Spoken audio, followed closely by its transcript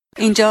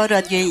اینجا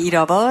رادیوی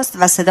ایراواست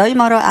و صدای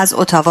ما را از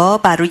اتاوا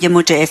بر روی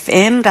موج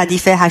FM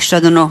ردیف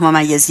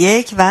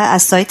 89.1 و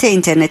از سایت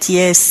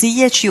اینترنتی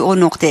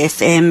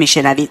chu.fm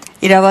میشنوید.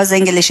 ایراواز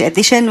English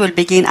edition will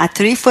begin at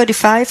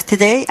 3:45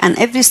 today and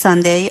every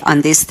Sunday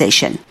on this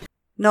station.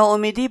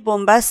 ناامیدی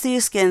بنبستی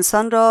است که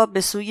انسان را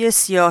به سوی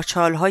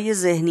سیاهچال‌های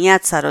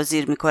ذهنیت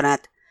سرازیر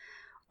می‌کند.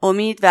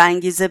 امید و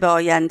انگیزه به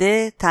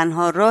آینده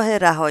تنها راه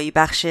رهایی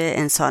بخش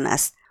انسان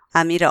است.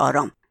 امیر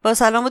آرام. با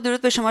سلام و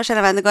درود به شما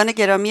شنوندگان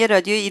گرامی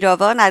رادیو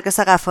ایراوا، نرگس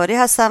غفاری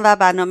هستم و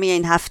برنامه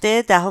این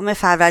هفته 10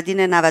 فروردین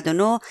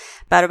 99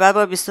 برابر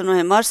با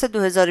 29 مارس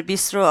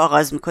 2020 رو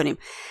آغاز می‌کنیم.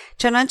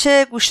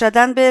 چنانچه گوش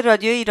دادن به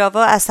رادیو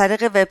ایراوا از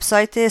طریق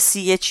وبسایت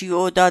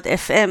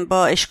chu.fm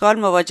با اشکال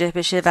مواجه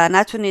بشه و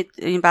نتونید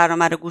این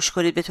برنامه رو گوش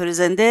کنید به طور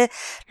زنده،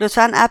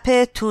 لطفاً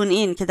اپ تون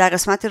این که در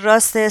قسمت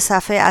راست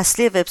صفحه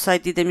اصلی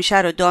وبسایت دیده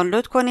میشه رو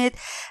دانلود کنید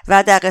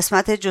و در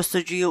قسمت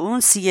جستجوی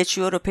اون chu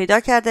رو پیدا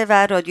کرده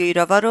و رادیو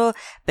ایراوا رو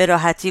به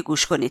راحتی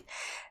گوش کنید.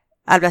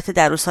 البته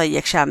در روزهای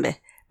یکشنبه.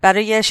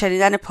 برای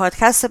شنیدن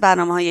پادکست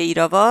برنامه‌های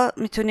ایراوا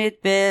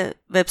میتونید به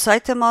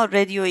وبسایت ما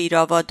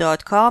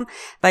radioirava.com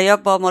و یا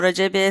با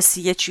مراجعه به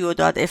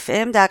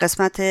chu.fm در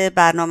قسمت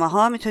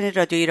برنامه‌ها میتونید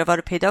رادیو ایراوا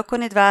رو پیدا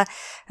کنید و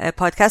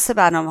پادکست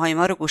برنامه‌های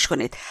ما رو گوش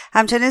کنید.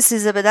 همچنین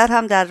سیزده به در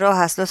هم در راه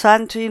هست.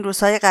 لطفاً توی این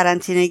روزهای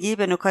قرنطینگی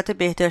به نکات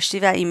بهداشتی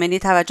و ایمنی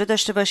توجه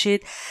داشته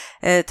باشید.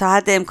 تا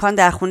حد امکان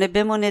در خونه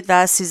بمونید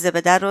و سیزده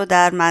به در رو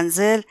در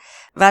منزل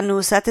و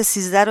نوست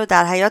 13 رو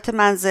در حیاط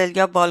منزل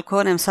یا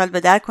بالکن امسال به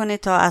در کنید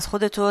تا از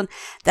خودتون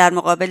در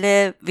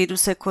مقابل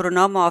ویروس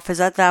کرونا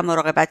محافظت و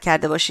مراقبت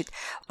کرده باشید.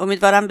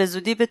 امیدوارم به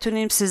زودی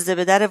بتونیم 13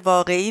 به در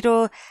واقعی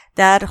رو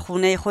در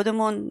خونه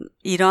خودمون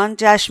ایران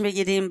جشن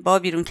بگیریم با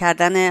بیرون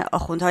کردن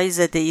آخوندهای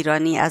ضد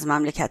ایرانی از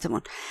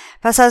مملکتمون.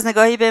 پس از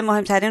نگاهی به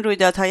مهمترین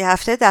رویدادهای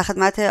هفته در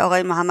خدمت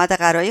آقای محمد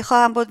غرایی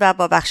خواهم بود و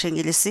با بخش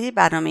انگلیسی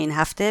برنامه این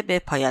هفته به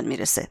پایان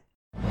میرسه.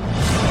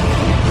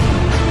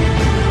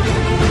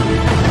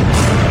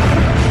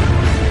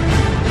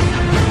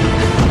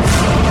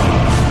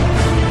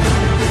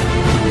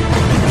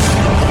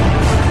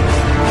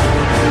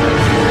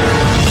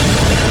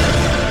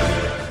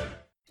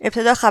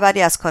 ابتدا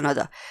خبری از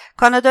کانادا.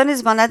 کانادا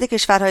نیز مانند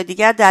کشورهای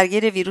دیگر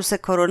درگیر ویروس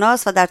کرونا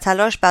است و در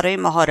تلاش برای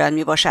مهار آن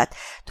میباشد.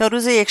 تا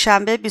روز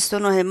یکشنبه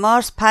 29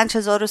 مارس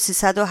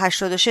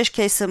 5386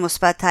 کیس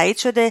مثبت تایید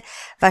شده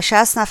و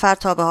 60 نفر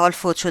تا به حال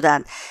فوت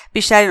شدند.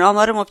 بیشترین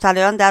آمار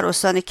مبتلایان در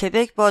استان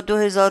کبک با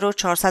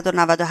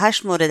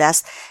 2498 مورد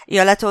است.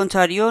 ایالت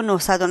اونتاریو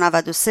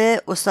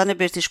 993، استان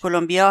بریتیش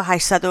کلمبیا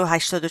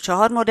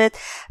 884 مورد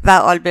و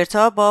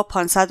آلبرتا با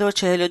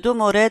 542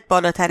 مورد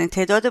بالاترین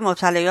تعداد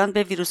مبتلایان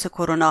به ویروس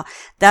کرونا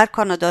در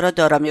کانادا را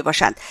دارا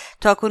میباشند.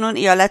 تاکنون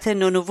ایالت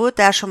نونوود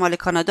در شمال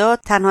کانادا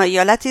تنها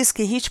ایالتی است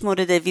که هیچ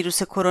مورد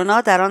ویروس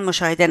کرونا در آن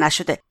مشاهده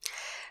نشده.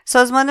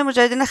 سازمان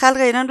مجاهدین خلق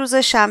ایران روز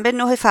شنبه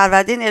 9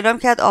 فروردین اعلام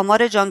کرد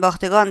آمار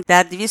جانباختگان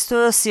در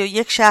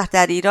 231 شهر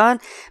در ایران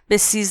به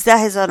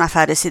 13000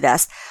 نفر رسیده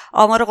است.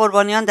 آمار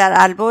قربانیان در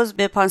البرز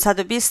به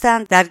 520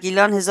 تن، در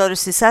گیلان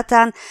 1300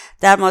 تن،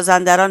 در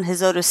مازندران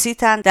 1030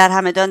 تن، در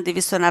همدان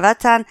 290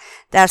 تن،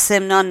 در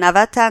سمنان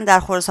 90 تن، در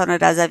خراسان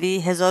رضوی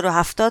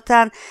 1070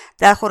 تن،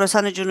 در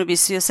خراسان جنوبی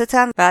 33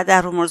 تن و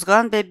در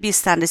هرمزگان به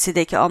 20 تن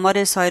رسیده که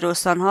آمار سایر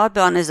استانها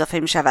به آن اضافه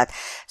می شود.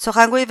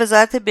 سخنگوی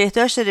وزارت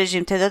بهداشت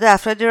رژیم تعداد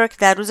افرادی را که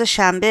در روز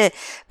شنبه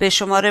به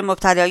شمار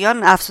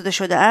مبتلایان افزوده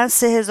شده اند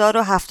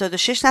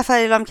 3076 نفر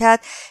اعلام کرد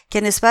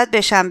که نسبت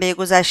به شنبه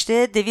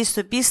گذشته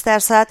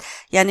 220%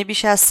 یعنی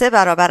بیش از 3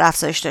 برابر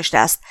افزایش داشته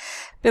است.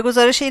 به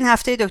گزارش این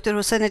هفته دکتر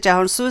حسین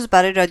جهانسوز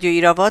برای رادیو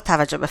ایراوا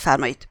توجه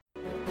بفرمایید.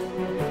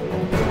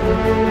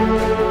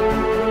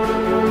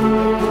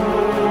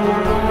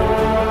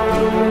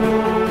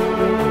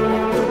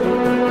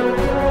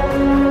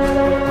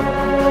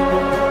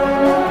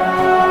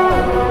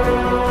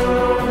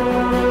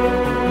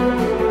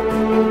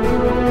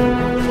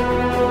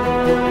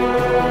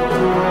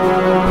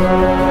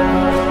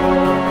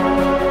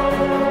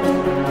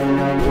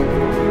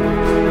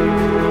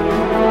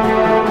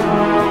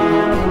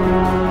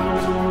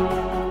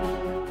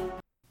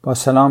 با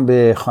سلام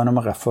به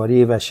خانم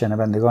غفاری و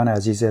شنوندگان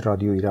عزیز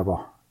رادیو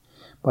ایراوا.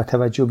 با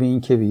توجه به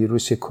اینکه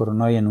ویروس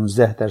کرونا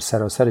 19 در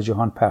سراسر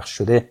جهان پخش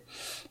شده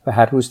و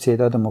هر روز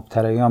تعداد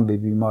مبتلایان به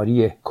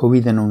بیماری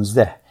کووید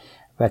 19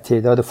 و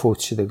تعداد فوت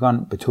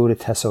شدگان به طور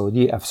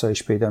تصاعدی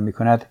افزایش پیدا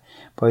می‌کند،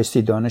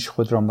 بایستی دانش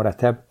خود را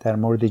مرتب در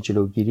مورد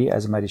جلوگیری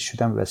از مریض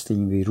شدن وسط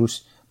این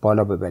ویروس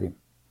بالا ببریم.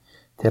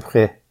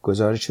 طبق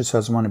گزارش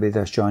سازمان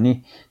بهداشت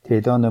جهانی،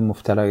 تعداد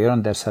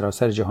مبتلایان در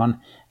سراسر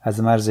جهان از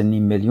مرز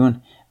 500,000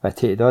 و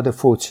تعداد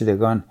فوت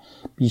شدگان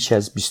بیش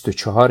از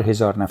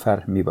 24,000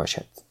 نفر می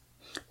باشد.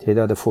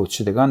 تعداد فوت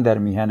شدگان در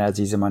میهن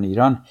عزیزمان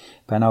ایران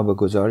بنا به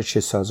گزارش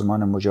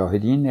سازمان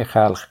مجاهدین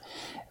خلق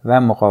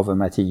و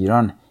مقاومت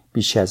ایران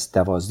بیش از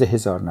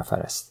 12,000 نفر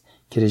است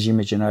که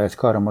رژیم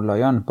جنایتکار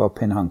ملایان با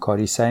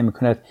پنهانکاری سعی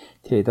می‌کند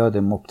تعداد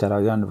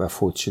مبتلایان و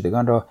فوت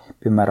شدگان را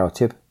به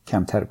مراتب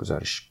کمتر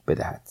گزارش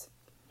بدهد.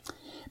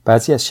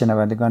 بعضی از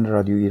شنوندگان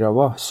رادیو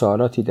ایراوا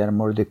سوالاتی در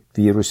مورد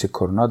ویروس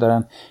کرونا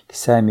دارن که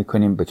سعی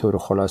می‌کنیم به طور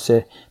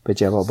خلاصه به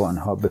جواب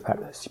آنها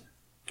بپردازیم.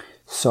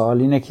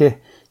 سوال اینه که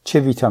چه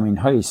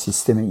ویتامین‌هایی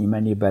سیستم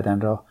ایمنی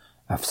بدن را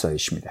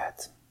افزایش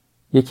می‌دهد؟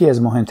 یکی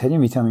از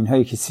مهمترین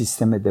ویتامین‌هایی که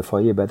سیستم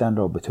دفاعی بدن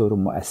را به طور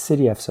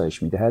مؤثری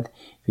افزایش می‌دهد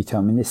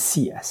ویتامین C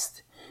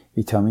است.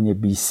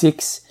 ویتامین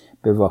B6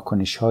 به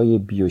واکنش‌های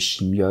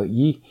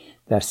بیوشیمیایی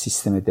در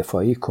سیستم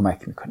دفاعی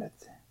کمک می‌کند.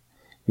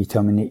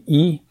 ویتامین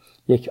E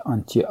یک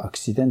آنتی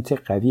اکسیدنت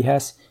قوی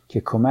است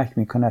که کمک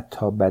می‌کند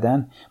تا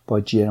بدن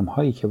با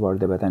جرم‌هایی که وارد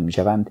بدن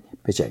می‌شوند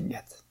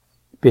بجنگد.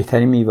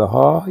 بهترین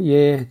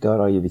میوه‌های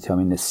دارای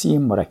ویتامین C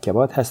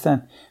مرکبات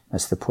هستند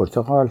مثل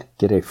پرتقال،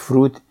 گریپ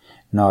فروت،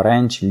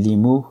 نارنج،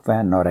 لیمو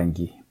و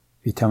نارنگی.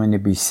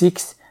 ویتامین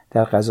B6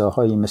 در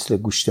غذاهایی مثل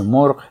گوشت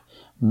مرغ،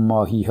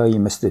 ماهی‌هایی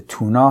مثل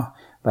تونا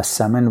و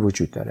سمن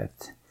وجود دارد.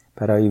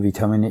 برای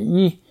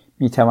ویتامین E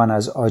میتوان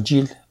از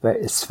آجیل و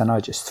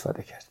اسفناج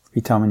استفاده کرد.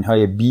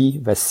 ویتامین‌های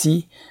B و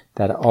C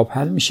در آب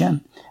حل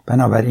میشن،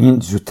 بنابراین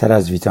زودتر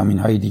از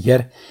ویتامین‌های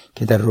دیگر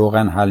که در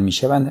روغن حل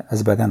میشوند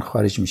از بدن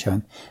خارج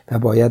میشوند و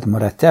باید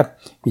مرتب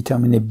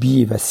ویتامین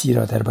B و C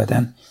را در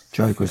بدن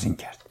جایگزین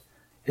کرد.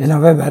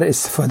 علاوه بر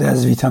استفاده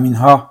از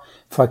ویتامین‌ها،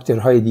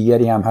 فاکتورهای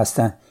دیگری هم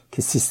هستند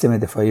که سیستم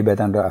دفاعی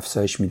بدن را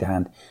افزایش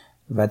میدهند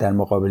و در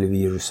مقابل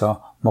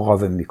ویروس‌ها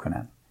مقاوم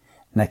میکنند.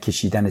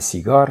 نکشیدن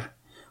سیگار،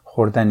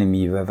 خوردن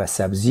میوه و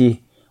سبزی،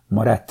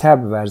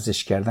 مرتب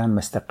ورزش کردن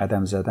مثل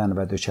قدم زدن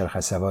و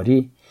دوچرخه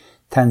سواری،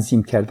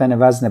 تنظیم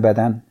کردن وزن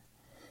بدن،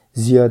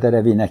 زیاده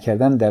روی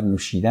نکردن در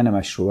نوشیدن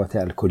مشروبات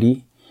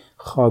الکلی،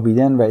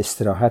 خوابیدن و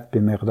استراحت به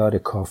مقدار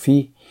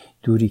کافی،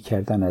 دوری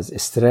کردن از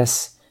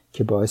استرس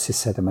که باعث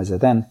صدمه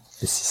زدن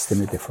به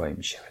سیستم دفاعی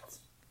می شود.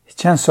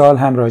 چند سوال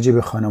هم راجع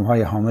به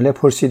خانم‌های حامله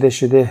پرسیده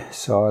شده.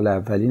 سوال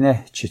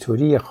اولینه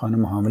چطوری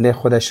خانم حامله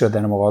خودش را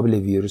در مقابل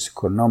ویروس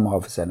کرونا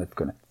محافظت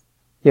کند؟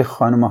 یک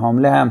خانم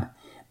حامله هم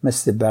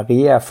مثل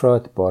بقیه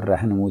افراد با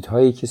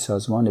راهنمودهایی که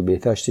سازمان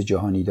بهداشت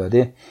جهانی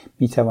داده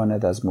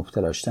میتواند از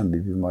مبتلا شدن به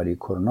بیماری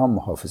کرونا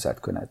محافظت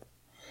کند.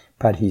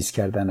 پرهیز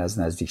کردن از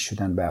نزدیک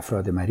شدن به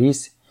افراد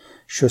مریض،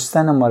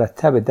 شستن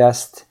مرتب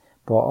دست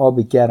با آب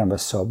گرم و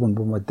صابون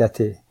به مدت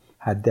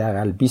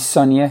حداقل 20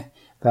 ثانیه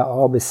و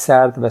آب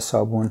سرد و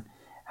صابون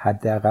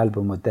حداقل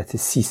به مدت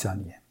 30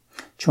 ثانیه.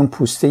 چون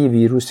پوسته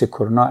ویروس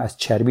کرونا از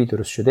چربی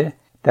درست شده،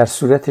 در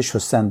صورت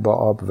شستن با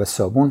آب و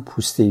صابون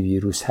پوسته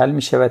ویروس حل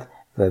می شود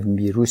و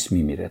ویروس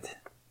می میرد.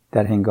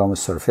 در هنگام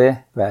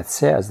سرفه و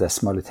عطسه از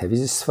دستمال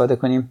تمیز استفاده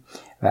کنیم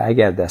و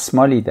اگر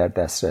دستمالی در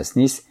دسترس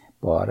نیست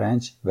با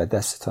آرنج و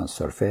دستتان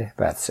سرفه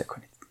و عطسه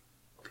کنید.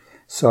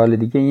 سوال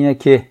دیگه اینه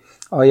که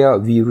آیا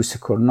ویروس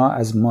کرونا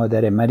از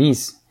مادر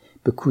مریض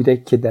به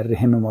کودک که در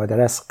رحم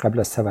مادر است قبل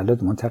از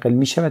تولد منتقل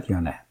می شود یا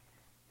نه؟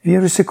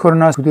 ویروس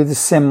کرونا حدود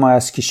 3 ماه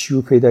است که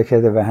شیوع پیدا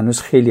کرده و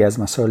هنوز خیلی از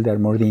مسائل در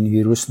مورد این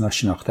ویروس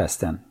ناشناخته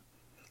هستند.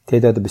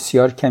 تعداد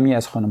بسیار کمی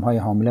از خانم‌های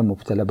حامله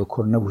مبتلا به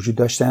کرونا وجود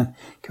داشتند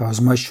که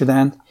آزمایش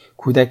شدند.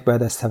 کودک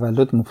بعد از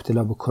تولد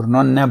مبتلا به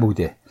کرونا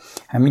نبوده.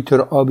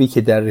 همینطور آبی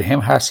که در رحم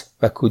هست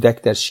و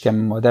کودک در شکم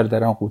مادر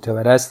در آن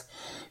غوطه‌ور است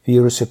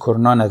ویروس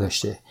کرونا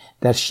نداشته.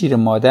 در شیر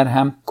مادر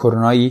هم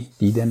کرونایی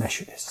دیده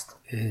نشده است.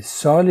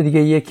 سوال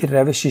دیگه یه که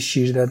روش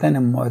شیر دادن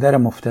مادر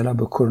مبتلا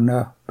به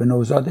کرونا به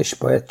نوزادش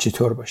باید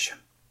چطور باشه؟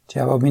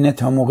 جواب اینه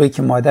تا موقعی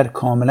که مادر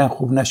کاملا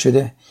خوب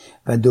نشده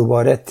و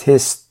دوباره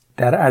تست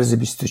در عرض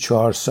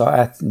 24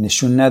 ساعت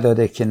نشون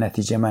نداده که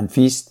نتیجه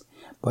منفی است،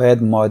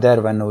 باید مادر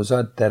و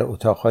نوزاد در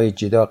اتاقهای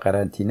جدا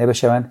قرنطینه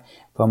بشوند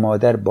و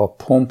مادر با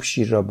پمپ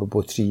شیر را به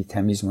بطری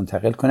تمیز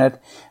منتقل کند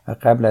و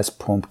قبل از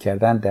پمپ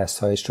کردن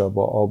دستهایش را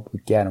با آب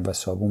گرم و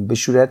صابون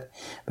بشورد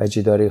و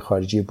جداره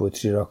خارجی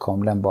بطری را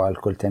کاملا با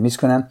الکل تمیز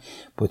کنند.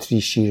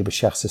 بطری شیر به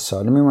شخص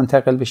سالمی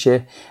منتقل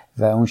بشه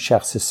و اون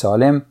شخص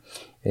سالم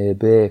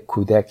به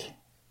کودک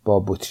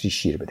با بطری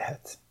شیر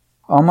بدهد.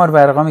 آمار و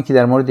ارقامی که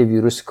در مورد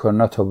ویروس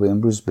کرونا تا به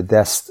امروز به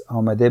دست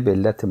آمده به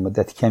علت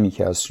مدت کمی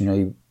که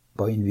آشنایی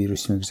با این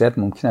ویروس می‌گذرد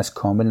ممکن است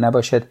کامل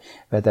نباشد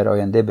و در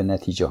آینده به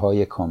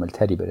نتیجه‌های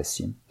کاملتری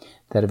برسیم.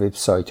 در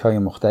وبسایت‌های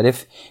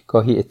مختلف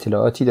گاهی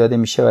اطلاعاتی داده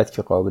می‌شود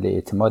که قابل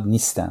اعتماد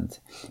نیستند.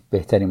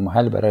 بهترین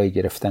محل برای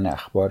گرفتن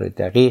اخبار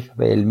دقیق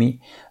و علمی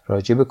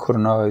راجع به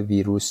کرونا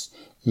ویروس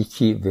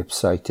یکی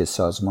وبسایت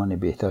سازمان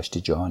بهداشت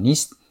جهانی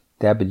است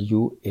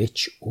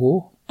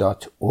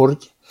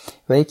WHO.org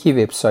و یکی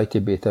وبسایت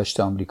بهداشت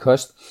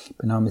آمریکاست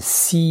به نام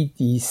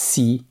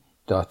cdc.gov.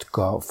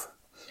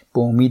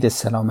 به امید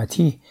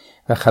سلامتی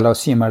و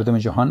خلاصی مردم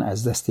جهان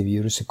از دست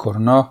ویروس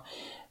کرونا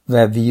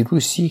و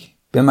ویروسی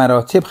به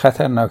مراتب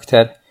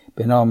خطرناکتر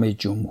به نام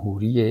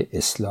جمهوری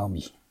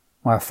اسلامی.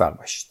 موفق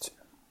باشید.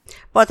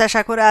 با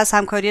تشکر از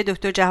همکاری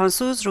دکتر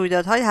جهانسوز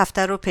رویدادهای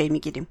هفته رو پی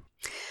میگیریم.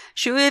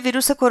 شیوع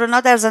ویروس کرونا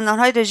در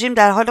زندان‌های رژیم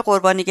در حال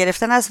قربانی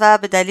گرفتن است و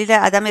به دلیل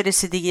عدم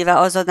رسیدگی و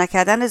آزاد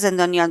نکردن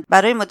زندانیان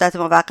برای مدت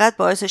موقت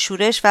باعث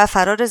شورش و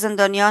فرار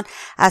زندانیان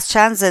از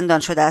چند زندان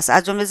شده است،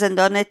 از جمله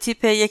زندان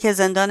تیپ 1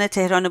 زندان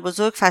تهران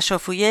بزرگ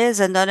فشافویه،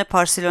 زندان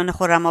پارسیلون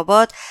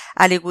خرم‌آباد،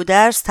 علی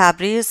گودرز،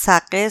 تبریز،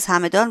 سقز،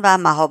 همدان و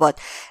مهاباد.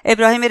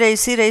 ابراهیم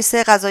رئیسی رئیس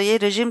قضاییه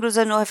رژیم روز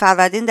 9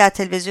 فروردین در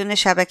تلویزیون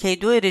شبکه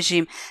 2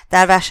 رژیم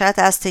در وحشت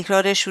از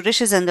تکرار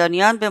شورش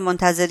زندانیان به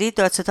منتظری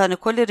دادستان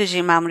کل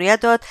رژیم مأموریت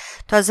داد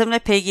تا ضمن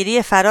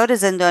پیگیری فرار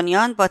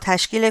زندانیان با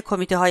تشکیل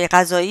کمیته‌های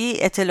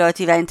قضایی،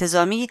 اطلاعاتی و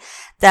انتظامی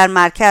در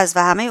مرکز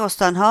و همه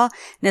استان‌ها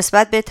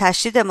نسبت به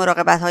تشدید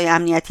مراقبت‌های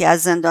امنیتی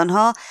از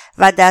زندان‌ها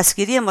و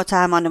دستگیری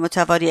متهمان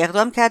متواری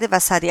اقدام کرده و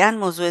سریعاً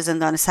موضوع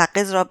زندان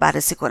سقز را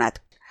بررسی کند.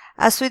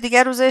 از سوی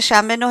دیگر روز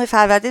شنبه 9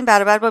 فروردین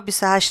برابر با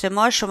 28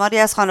 مارس شماری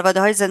از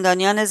خانواده‌های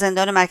زندانیان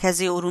زندان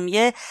مرکزی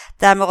ارومیه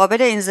در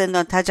مقابل این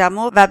زندان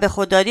تجمع و به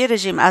خودداری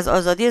رژیم از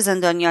آزادی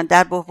زندانیان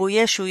در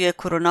بحبوحی شیوع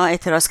کرونا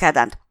اعتراض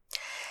کردند.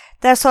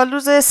 در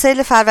سالروز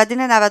سیل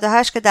فروردین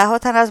 98 که ده‌ها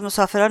تن از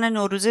مسافران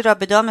نوروزی را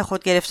به دام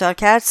خود گرفتار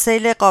کرد،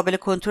 سیل قابل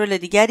کنترل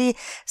دیگری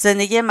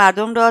زندگی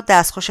مردم را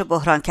دستخوش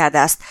بحران کرده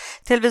است.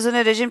 تلویزیون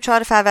رژیم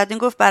 4 فروردین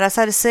گفت بر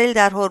اثر سیل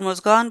در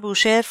هرمزگان،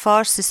 بوشهر،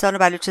 فارس، سیستان و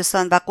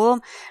بلوچستان و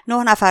قم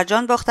 9 نفر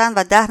جان باختند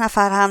و 10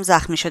 نفر هم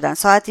زخمی شدند.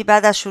 ساعتی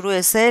بعد از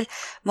شروع سیل،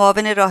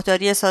 معاون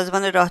راهداری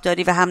سازمان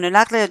راهداری و حمل و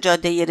نقل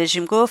جاده‌ای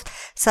رژیم گفت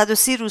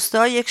 130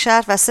 روستا، یک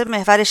شهر و 3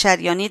 محور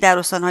شریانی در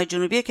استان‌های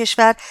جنوبی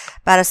کشور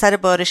بر اثر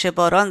بارش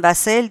باران و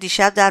سیل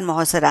دیشب در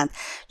محاصره‌اند.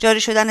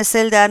 جاری شدن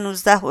سیل در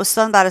 19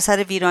 استان بر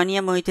اثر ویرانی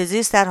محیط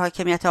زیست در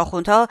حاکمیت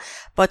آخوندها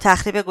با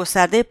تخریب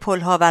گسترده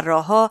پل‌ها و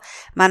راه‌ها،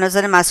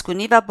 مناظر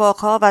مسکونی و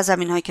باغ‌ها و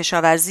زمین‌های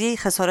کشاورزی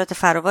خسارات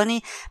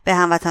فراوانی به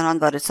هموطنان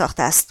وارد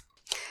ساخته است.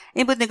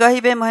 این بود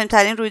نگاهی به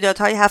مهمترین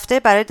رویدادهای هفته.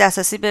 برای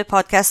دسترسی به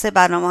پادکست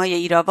برنامه‌های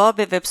ایراوا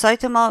به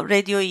وبسایت ما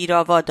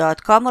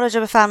radioirava.com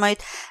مراجعه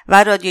بفرمایید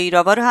و رادیو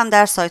ایراوا رو هم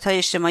در سایت‌های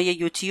اجتماعی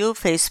یوتیوب،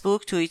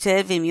 فیسبوک،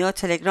 توییتر، ویمیو،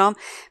 تلگرام،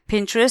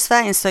 پینترست و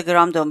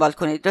اینستاگرام دنبال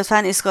کنید. لطفاً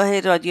ایستگاه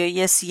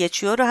رادیویی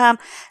CHO رو هم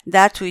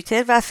در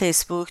توییتر و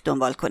فیسبوک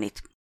دنبال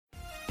کنید.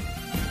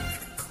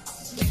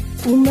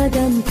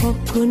 اومدم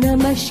پاک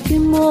کنم اشک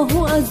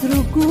ماهو از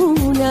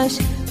رگونش،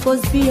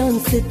 باز بیان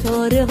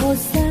ستاره ها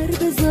سر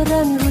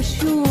بذارن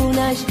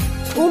روشونش.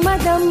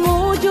 اومدم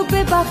موجو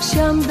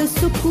ببخشم به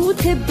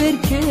سکوت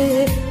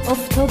برکه،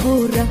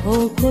 آفتابو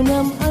رها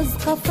کنم از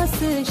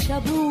قفس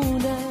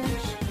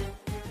شبونش.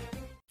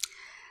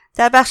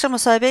 در بخش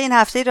مصاحبه این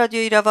هفته رادیو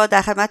ایراوا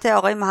در خدمت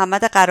آقای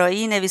محمد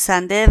غرایی،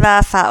 نویسنده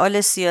و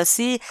فعال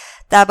سیاسی،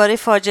 درباره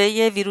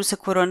فاجعه ویروس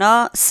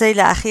کرونا، سیل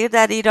اخیر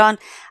در ایران،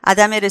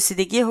 عدم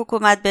رسیدگی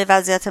حکومت به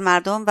وضعیت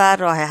مردم و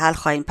راه حل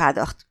خواهیم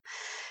پرداخت.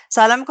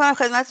 سلام میکنم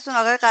خدمتتون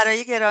آقای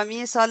غرایی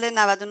گرامی. سال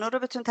 99 رو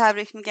بهتون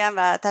تبریک میگم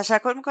و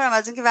تشکر میکنم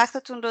از اینکه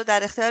وقتتون رو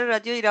در اختیار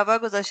رادیو ایراوا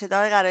گذاشتید.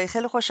 آقای غرایی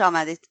خیلی خوش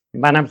آمدید.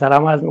 منم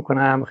سلام عرض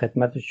میکنم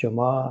خدمت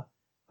شما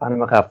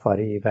خانم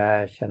غفاری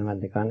و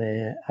شنوندگان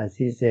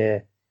عزیز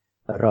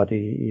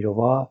رادیو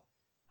ایراوا.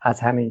 از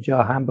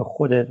همینجا هم به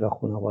خودت و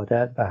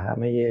خانوادت و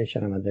همه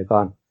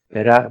شنوندگان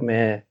به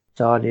رغم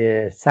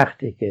سال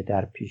سختی که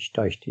در پیش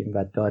داشتیم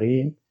و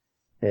داریم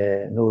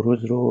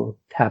نوروز رو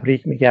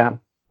تبریک میگم.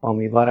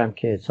 امیدوارم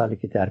که سالی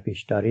که در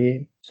پیش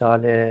داریم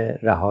سال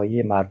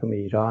رهایی مردم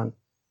ایران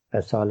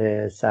و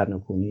سال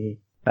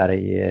سرنگونی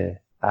برای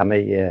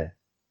همه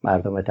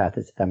مردم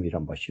تحت ستم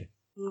ایران باشه.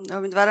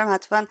 امیدوارم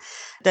حتما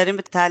داریم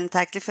به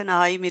تکلیف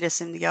نهایی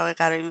میرسیم دیگه آقای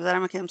غرایی.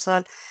 امیدوارم که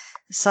امسال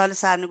سال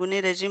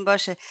سرنگونی رژیم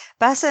باشه.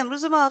 بحث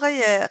امروز ما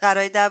آقای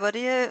غرایی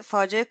درباره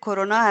فاجعه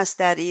کرونا هست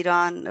در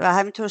ایران و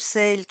همینطور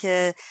سیل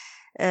که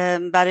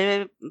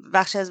برای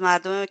بخش از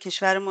مردم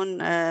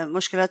کشورمون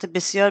مشکلات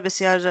بسیار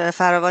بسیار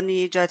فراوانی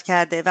ایجاد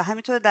کرده و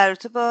همینطور در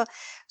رابطه با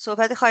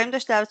صحبتی خواهیم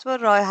داشت در رابطه با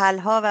راه حل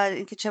ها و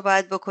اینکه چه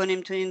باید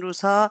بکنیم تو این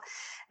روزها.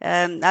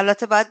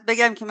 البته باید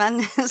بگم که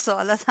من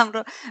سوالاتم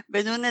رو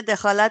بدون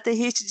دخالت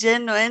هیچ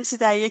جن و انسی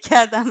تهیه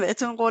کردم،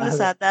 بهتون قول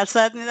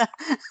 100% میدم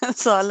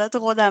سوالات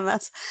خودم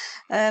است.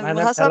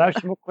 من تلاش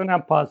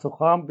میکنم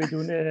پاسخام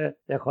بدون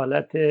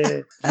دخالت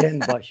جن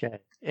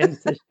باشه،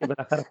 انسش که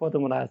بالاخره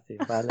خودمون هستیم.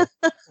 بله.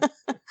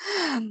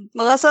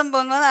 می‌خواستم به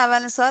عنوان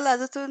اولین سوال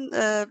ازتون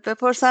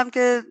بپرسم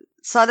که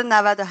سال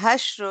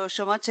 98 رو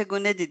شما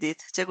چگونه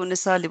دیدید؟ چگونه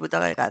سالی بود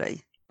آقای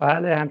غرایی؟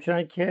 بله،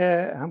 همچنان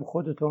که هم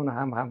خودتون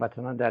هم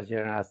هموطنان در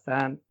جریان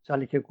هستن،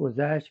 سالی که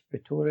گذشت به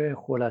طور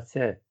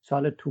خلاصه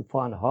سال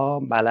طوفان‌ها،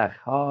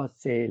 ملخ‌ها،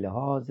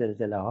 سیل‌ها،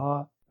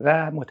 زلزله‌ها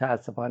و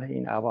متاسفانه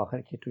این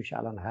اواخر که توش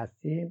الان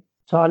هستیم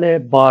سال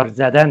بار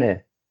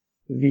زدن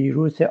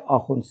ویروس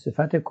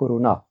آخوندصفت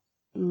کرونا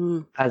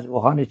از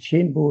ووهان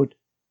چین بود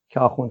که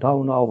آخوندها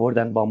اونو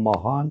آوردن با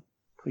ماهان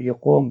توی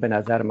قم، به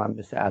نظر من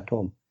مثل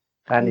اتم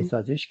غنی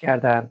سازیش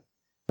کردن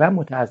و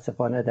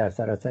متاسفانه در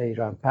سراسر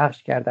ایران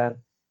پخش کردن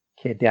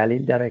که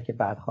دلیل داره که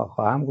بعدها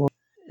خواهم گفت.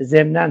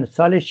 ضمناً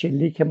سال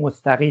شلیک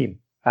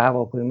مستقیم و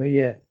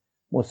هواپیمای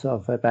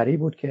مسافربری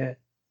بود که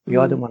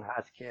یادمون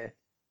هست که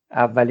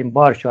اولین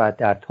بار شاید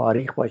در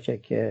تاریخ باشه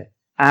که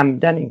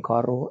عمدن این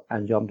کار رو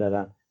انجام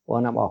دادن و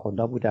اونم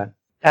آخوندا بودن.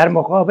 در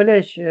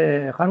مقابلش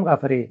خانم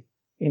غفاری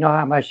اینا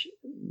همش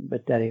به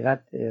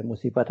دقیقت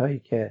مصیبت هایی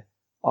که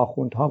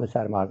آخوندها به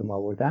سر مردم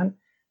آوردن،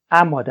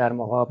 اما در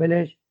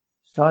مقابلش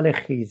سال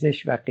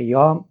خیزش و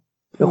قیام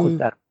به خصوص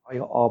در ماهای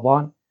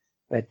آبان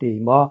و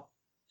دیما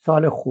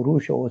سال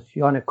خروش و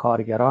عصیان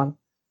کارگران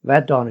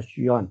و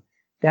دانشجویان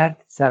در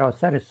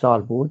سراسر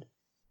سال بود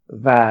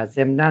و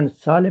ضمناً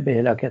سال به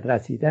هلاکت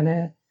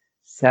رسیدن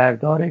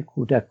سردار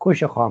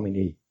کودککش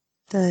خامنه‌ای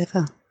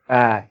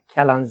و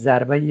کلان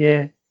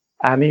ضربه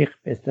عمیق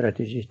به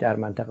استراتژیش در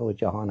منطقه و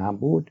جهان هم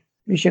بود.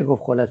 میشه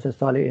گفت خلاصه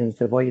سال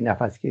انزوای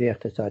نفسگیری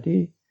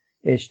اقتصادی،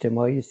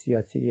 اجتماعی،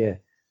 سیاسی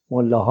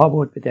ملاها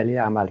بود به دلیل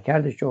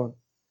عملکردشون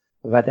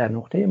و در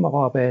نقطه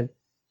مقابل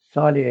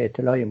سال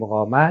اطلاع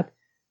مقاومت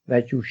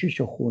و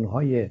جوشش و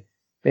خونهای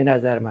به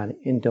نظر من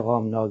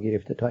انتقام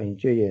ناگرفته تا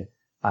اینجای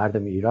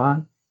مردم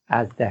ایران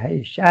از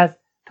دهه 60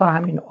 تا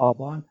همین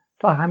آبان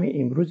تا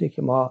همین امروزی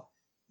که ما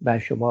با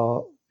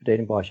شما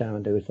داریم با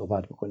شنوندگان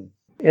صحبت میکنیم.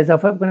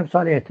 اضافه بکنم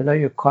سال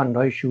اطلاع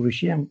کانون‌های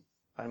شورشی هم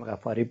خانم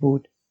غفاری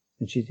بود،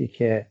 این چیزی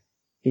که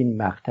این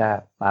مقطع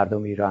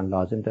مردم ایران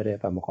لازم داره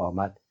و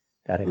مقاومت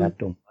در حقیقت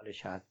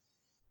دنبالش هست.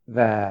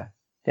 و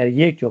در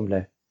یک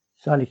جمله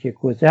سالی که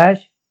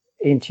گذشت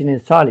این چنین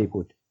سالی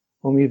بود.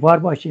 امیدوار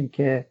باشیم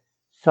که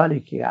سالی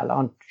که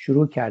الان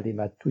شروع کردیم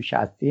و توش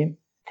هستیم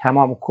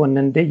تمام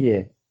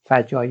کننده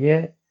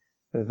فجایع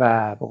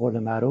و به قول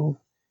معروف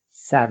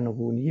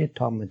سرنگونی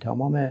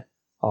تمام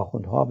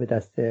آخوندها به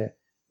دست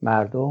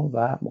مردم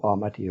و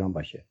مقاومت ایران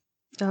باشه.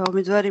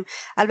 امیدواریم.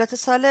 البته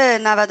سال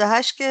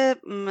 98 که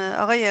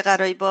آقای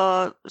غرایی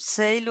با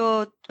سیل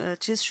و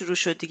چیز شروع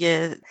شد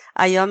دیگه،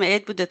 ایام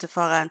عید بود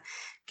اتفاقا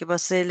که با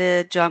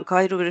سیل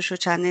جانکای روبرو شد،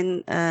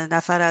 چندین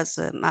نفر از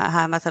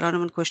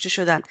هموطنانمون کشته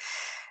شدن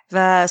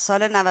و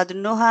سال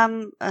 99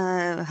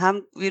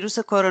 هم ویروس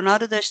کرونا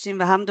رو داشتیم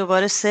و هم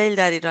دوباره سیل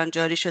در ایران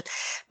جاری شد.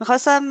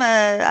 میخواستم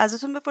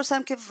ازتون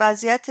بپرسم که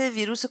وضعیت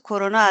ویروس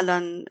کرونا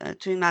الان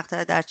تو این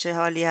مقطع در چه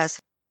حالی هست؟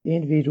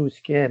 این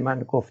ویروس که من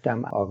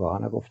گفتم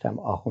آگاهانه گفتم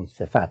آخوند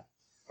صفت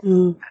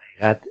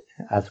حقیقت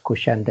از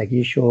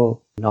کشندگیش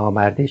و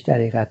نامردیش در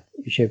حقیقت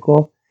میشه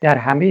گفت در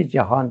همه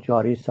جهان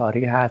جاری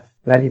ساری هست،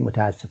 ولی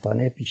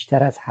متاسفانه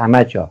بیشتر از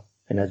همه جا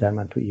به نظر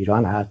من تو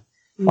ایران هست.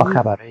 با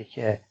خبرهایی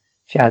که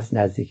چه از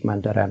نزدیک من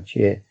دارم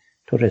چه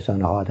تو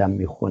رسانه ها آدم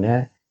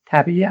میخونه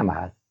طبیعی هم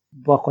هست.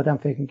 با خودم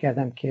فکر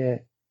میکردم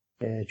که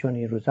چون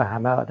این روزا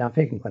همه آدم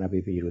فکر میکنه به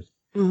ویروس،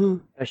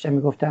 داشتم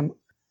میگفتم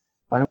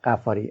خانم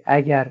غفاری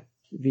اگر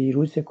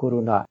ویروس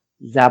کرونا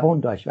زبان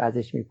داشت و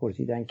ازش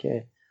میپرسیدن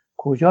که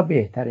کجا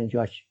بهترین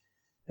جاش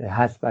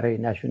هست برای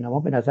نشون نما،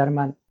 به نظر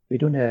من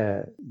بدون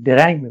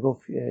درنگ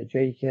میگفت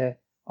جایی که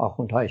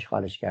آخوندها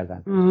اشغالش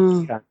کردن،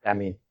 ایران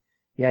زمین.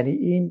 یعنی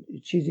این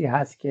چیزی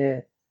هست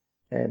که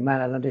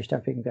من الان داشتم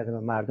فکر میکردم به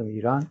مردم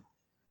ایران،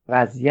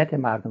 وضعیت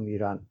مردم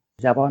ایران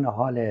زبان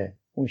حال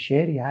اون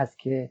شعری هست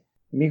که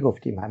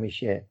میگفتیم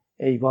همیشه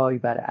ای وای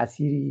بر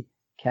اسیری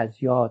که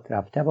از یاد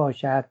رفته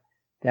باشد،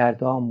 در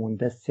دام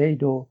مونده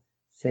صید و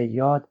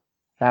صیاد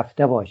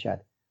رفته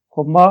باشد.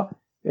 خب ما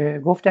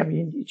گفتم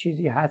این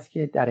چیزی هست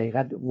که در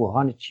حقیقت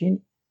ووهان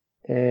چین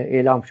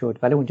اعلام شد،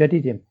 ولی اونجا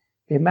دیدیم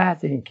به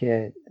محض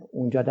اینکه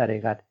اونجا در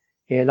حقیقت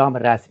اعلام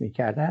رسمی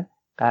کردن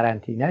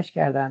قرنطینه‌اش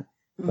کردن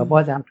و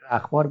باز هم تو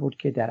اخبار بود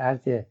که در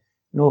عرض 9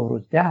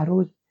 روز 10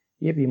 روز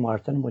یه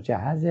بیمارستان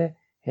مجهز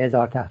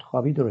 1000 تخت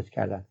خوابی درست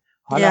کردن.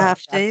 حالا یه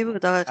هفته‌ای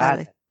بود آقای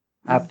غرایی.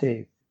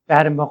 هفته.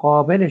 در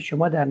مقابل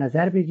شما در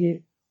نظر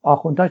بگیر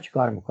آخوندها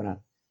چیکار میکنن.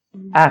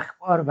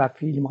 اخبار و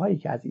فیلم هایی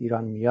که از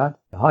ایران میاد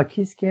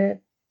حاکیست که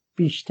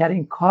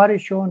بیشترین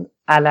کارشون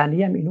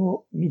علنی هم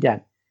اینو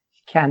میدن،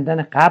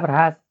 کندن قبر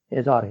هست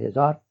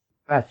هزار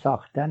و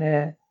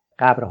ساختن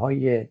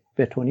قبرهای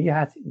بتونی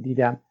هست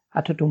دیدم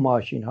حتی تو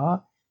ماشین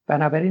ها.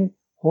 بنابراین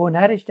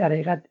هنرش در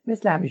حقیقت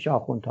مثل همیشه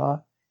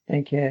آخوندها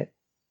اینکه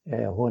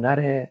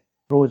هنر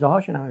روزه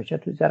هاشون همیشه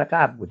تو زیر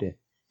قبر بوده.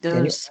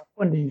 یعنی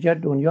اینجا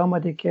دنیا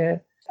آمده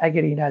که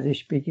اگر این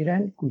ازش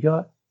بگیرن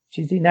گویا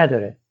چیزی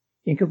نداره.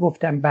 اینکه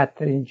گفتم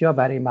بدتر اینجا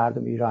برای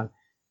مردم ایران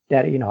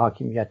در این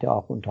حاکمیت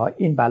آخوندها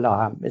این بلا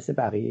هم مثل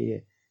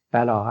بقیه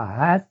بلاها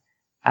هست.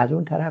 از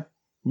اون طرف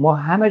ما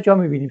همه جا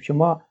میبینیم،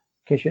 شما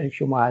کشوری که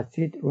شما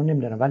هستید رو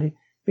نمیدونم، ولی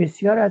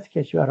بسیار از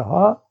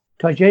کشورها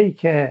تا جایی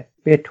که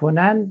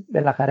بتونن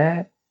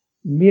بالاخره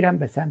میرن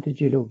به سمت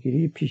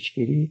جلوگیری،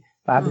 پیشگیری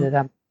و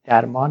بدادم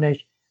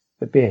درمانش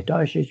و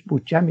بهداشتش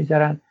بودجه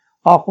میذارن.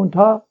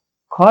 آخوندها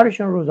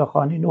کارشون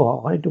روزخوانی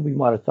نوحه‌خوانی تو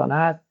بیمارستان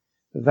هست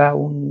و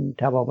اون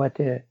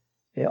طبابت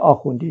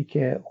آخوندی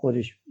که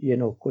خودش یه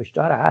نوع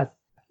کشتار هست،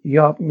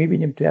 یا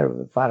میبینیم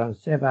تو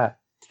فرانسه و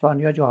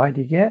اسپانیا جاهای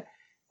دیگه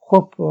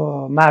خب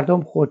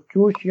مردم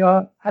خودجوش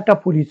یا حتی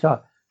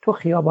پلیسا تو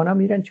خیابانا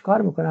میرن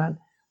چیکار میکنن؟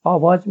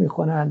 آواز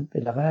میخونن،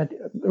 بالاخره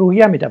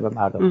روحیه میده به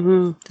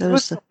مردم.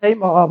 درسته. این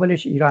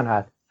مقابلش ایران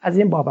هست. از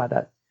این بابت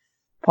هست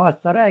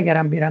پاسدارا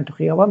اگرم بیرن تو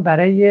خیابان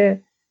برای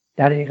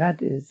در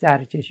حقیقت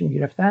زهرچشم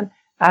گرفتن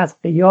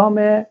از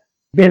قیام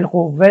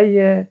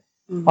بالقوه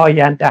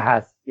آینده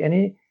هست.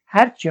 یعنی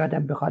هر چی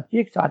آدم بخواد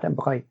یک ساعت هم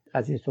بخوای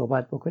قضیه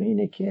صحبت بکنی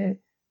اینه که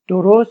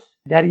درست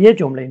در یه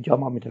جمله اینجا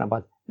ما میتونم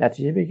باز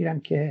نتیجه بگیرم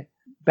که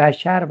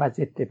بشر و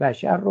ضد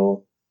بشر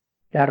رو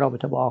در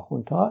رابطه با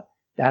آخوندها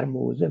در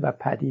موضوع و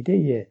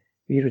پدیده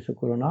ویروس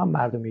کرونا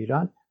مردم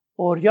ایران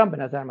عریان به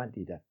نظر من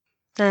دیدن.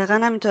 دقیقا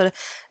همینطوره.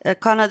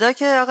 کانادا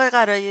که آقای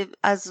غرایی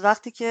از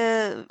وقتی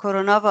که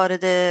کرونا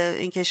وارد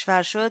این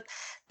کشور شد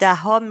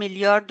 10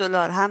 میلیارد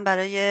دلار هم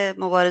برای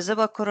مبارزه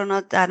با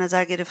کرونا در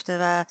نظر گرفته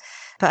و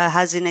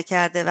هزینه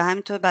کرده و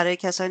همینطور برای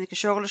کسانی که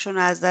شغلشون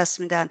رو از دست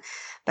میدن،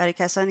 برای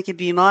کسانی که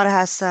بیمار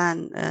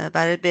هستن،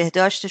 برای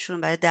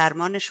بهداشتشون، برای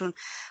درمانشون.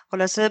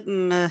 خلاصه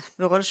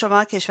به قول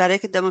شما کشورهایی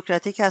که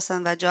دموکراتیک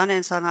هستن و جان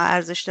انسان ها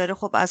ارزش داره،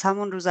 خب از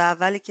همون روز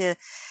اولی که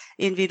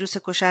این ویروس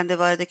کشنده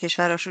وارد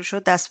کشورشون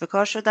شد دست به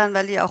کار شدن،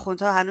 ولی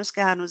آخوندها هنوز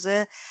که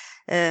هنوزه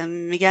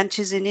میگن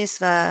چیزی نیست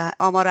و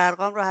آمار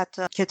ارقام رو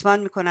حتی کتمان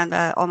میکنن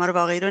و آمار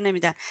واقعی رو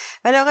نمیدن.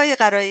 ولی آقای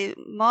غرایی،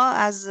 ما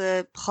از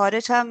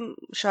خارج هم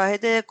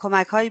شاهد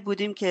کمک هایی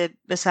بودیم که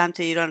به سمت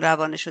ایران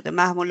روانه شده.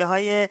 محموله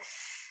های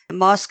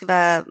ماسک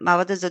و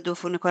مواد ضد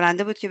عفونی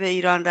کننده بود که به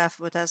ایران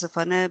رفت،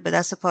 متاسفانه به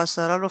دست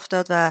پاسداران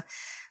افتاد و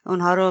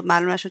اونها رو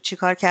معلوم نشد چی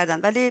کار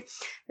کردن. ولی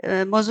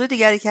موضوع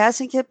دیگری که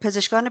هست این که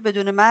پزشکان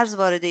بدون مرز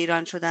وارد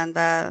ایران شدن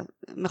و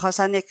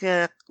میخواستن یک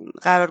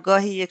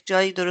قرارگاهی، یک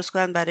جایی درست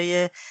کنن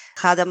برای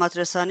خدمات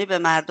رسانی به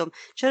مردم.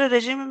 چرا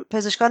رژیم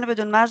پزشکان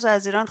بدون مرز رو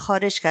از ایران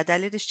خارج کرد؟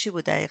 دلیلش چی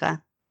بود دقیقاً؟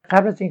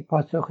 قبل از این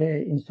پاسخ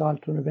این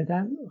سوالتون رو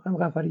بدم، خانم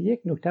غفاری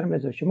یک نکته رو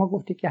بذار. شما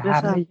گفتی که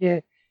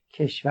همه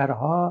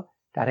کشورها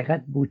در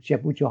حقیقت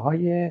بودجه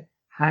های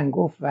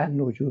هنگفت و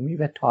نجومی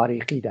و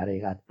تاریخی در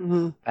حقیقت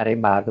برای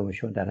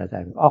مردمشون در نظر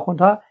میگیرن.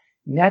 آخوندها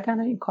نه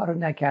تنها این کارو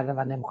نکردن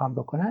و نمیخوان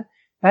بکنن،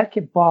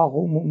 بلکه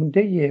باقی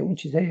مونده اون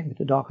چیزایی که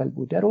تو داخل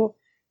بوده رو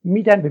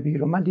میدن به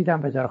بیرون. من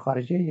دیدم وزارت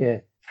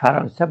خارجه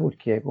فرانسه بود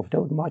که گفته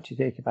بود ما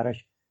چیزایی که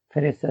براش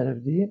فرستاده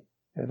بودیم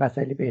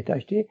وسایل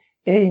بهداشتی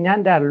عیناً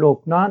در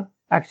لبنان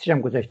عکسش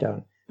هم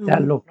گذاشتن، در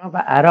لبنان و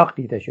عراق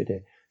دیده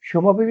شده.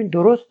 شما ببین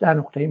درست در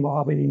نقطه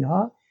مقابل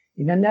اینها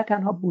اینا نه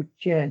تنها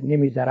بودجه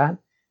نمیذارن،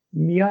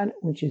 میان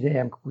اون چیزایی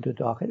هم که بود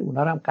داخل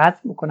اونا رو هم قطع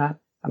میکنن،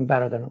 هم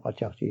برادران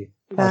قاچاقچی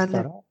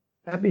پاسدارا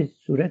و به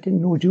صورت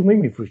نجومی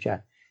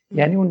میفروشن.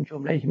 یعنی اون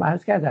جمله‌ای که من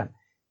عرض کردم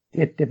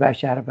ضد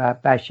بشر و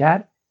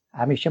بشر،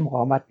 همیشه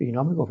مقاومت به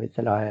اینا میگفت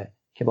اصطلاح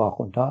که با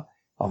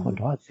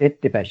آخوندها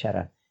ضد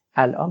بشرن.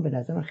 الان به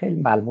نظر من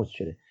خیلی ملموس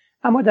شده.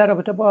 اما در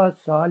رابطه با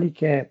سوالی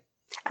که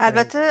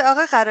البته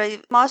آقای غرایی،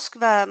 ماسک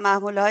و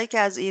محموله هایی که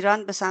از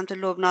ایران به سمت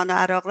لبنان و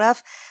عراق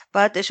رفت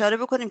باید اشاره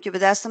بکنیم که به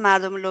دست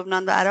مردم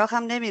لبنان و عراق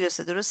هم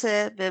نمیرسه،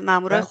 درسته؟ به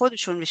مامورای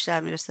خودشون بیشتر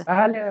میرسه.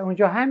 بله،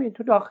 اونجا همین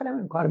تو داخل هم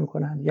این کار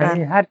میکنن.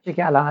 یعنی هر چی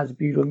که الان از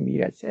بیرون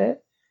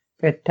میرسه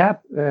به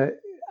تبع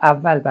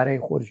اول برای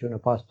خودشون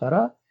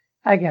پاسدارا،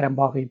 اگرم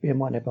باقی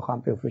بمانه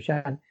بخوام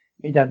بفروشن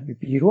میدن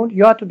بیرون،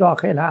 یا تو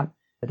داخل هم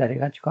در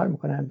حقیقت چیکار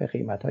میکنن؟ به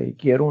قیمت‌های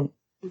گرون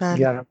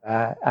میارن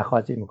و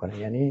اخاذی میکنن.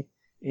 یعنی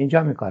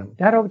اینجا میکنم.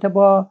 در رابطه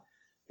با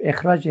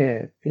اخراج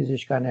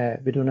پزشکان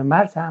بدون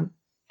مرز هم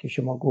که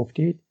شما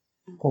گفتید،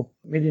 خب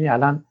میدونی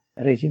الان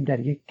رژیم در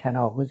یک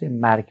تناقض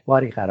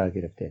مرگباری قرار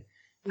گرفته.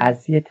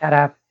 از یه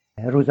طرف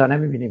روزانه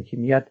میبینیم که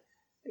میاد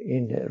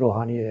این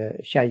روحانی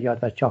شیاد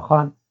و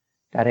چاخان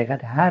در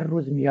حقیقت هر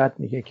روز میاد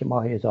میگه که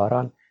ما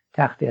هزاران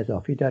تخت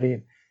اضافی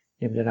داریم،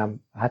 نمیدونم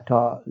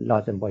حتی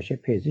لازم باشه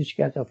پزشک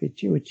اضافی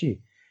چی و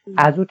چی.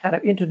 از اون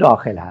طرف این تو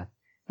داخل هست،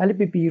 ولی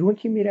به بیرون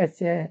که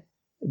میرسه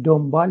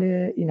دنبال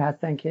این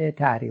هستن که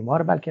تحریم‌ها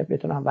رو بلکه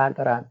بتونن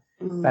بردارن.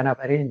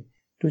 بنابراین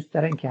دوست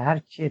دارن که هر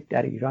چی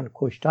در ایران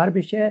کشتار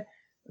بشه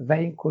و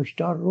این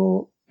کشتار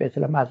رو به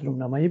اصطلاح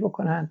مظلوم نمایی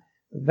بکنن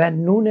و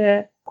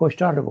نون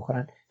کشتار رو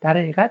بخورن. در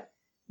حقیقت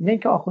نه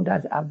اینکه آخونده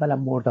از اول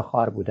مرده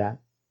خوار بودن،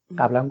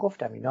 قبلا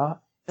گفتم اینا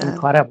این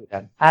کاره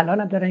بودن، الان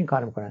هم دارن این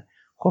کار میکنن.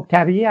 خب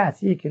طبیعی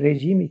است یک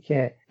رژیمی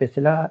که به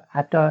اصطلاح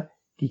حتی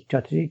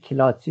دیکتاتوری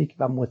کلاسیک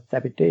و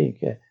مستبدی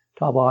که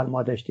تا به حال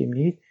ما داشتیم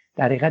نیست،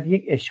 در حقیقت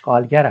یک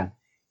اشغالگرن.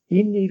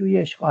 این نیروی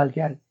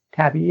اشغالگر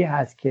طبیعی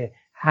هست که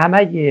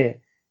همه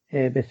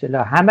به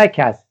اصطلاح همه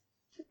کس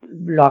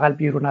لااقل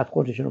بیرون از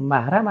خودشون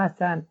محرم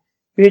هستن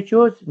به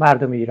جز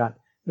مردم ایران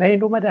و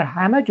این رو ما در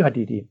همه جا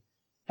دیدیم.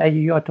 اگه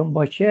یادتون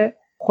باشه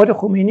خود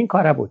خمینی این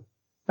کاره بود،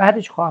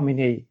 بعدش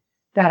خامنه‌ای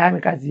در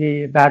همین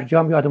قضیه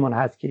برجام یادمون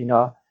هست که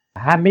اینا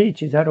همه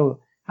چیزا رو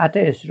حتی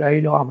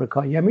اسرائیل و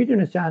آمریکایی‌ها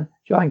میدونستن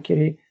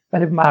جانکری،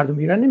 ولی مردم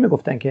ایران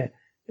نمیگفتن که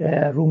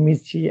رو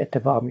میز چی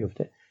اتفاق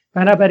میفته.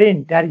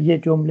 بنابراین در یه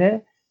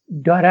جمله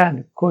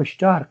دارن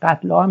کشتار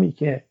قتل عامی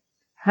که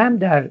هم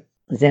در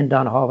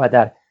زندان‌ها و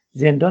در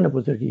زندان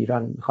بزرگ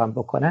ایران میخوان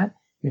بکنن،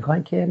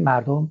 میخوان که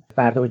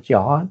مردم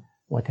جهان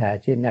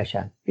متوجه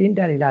نشن. این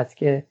دلیل است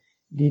که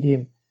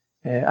دیدیم.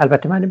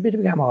 البته من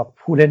بگم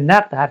پول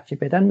نقد هرچی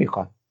بدن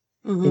میخوان.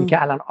 این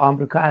که الان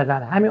آمریکا،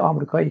 الان همین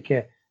آمریکایی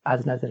که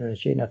از نظر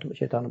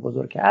شیطان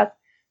بزرگ هست،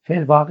 فی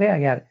الواقع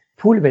اگر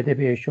پول بده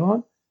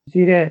بهشون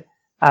زیر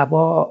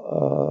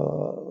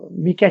عبا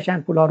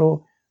میکشن پولا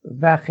رو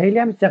و خیلی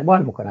هم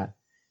استقبال میکنن.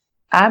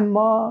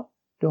 اما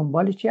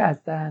دنبال چی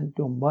هستن؟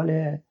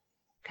 دنبال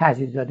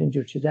تجهیزات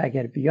اینجور چیزا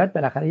اگر بیاد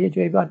بالاخره یه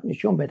جایی باید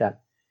نشون بدن.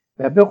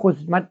 و به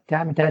خصوص من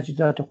همین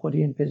تجهیزات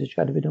خودی این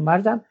پزشکان بدون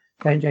مرزم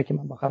تا اینجا که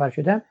من با خبر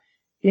شدم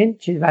این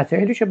چیز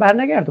وسایلشو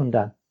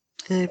برنگردوندن،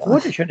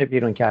 خودشونو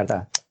بیرون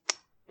کردن.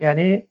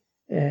 یعنی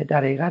در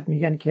حقیقت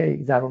میگن که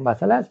ضرور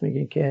مسئله است،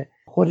 میگن که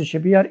خودشو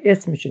بیار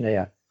اسمش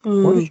نیار،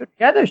 خودشو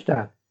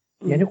نداشتن.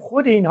 یعنی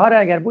خود اینها رو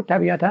اگر بود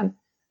طبیعتا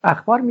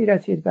اخبار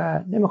میرسید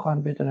و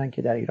نمیخوان بدونن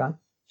که در ایران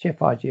چه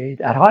فاجعه‌ای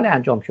در حال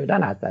انجام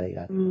شدن است. در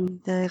حقیقت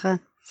دقیقاً.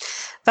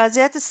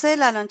 وضعیت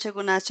سیل الان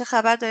چگونه است؟ چه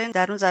خبر دارین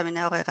در اون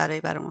زمینه آقای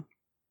غرایی برامون؟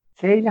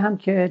 سیل هم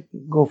که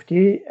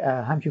گفتی،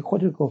 هم که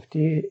خودت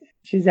گفتی،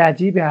 چیز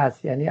عجیبی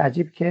هست. یعنی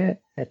عجیب که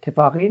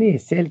اتفاقی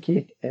نیست. سیل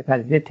که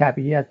پدیده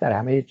طبیعی است، در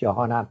همه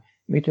جهان هم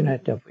میتونه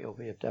اتفاق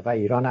بیفته و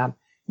ایران هم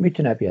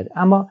میتونه بیاد.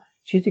 اما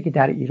چیزی که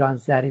در ایران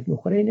ضریب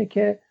میخوره اینه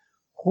که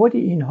خود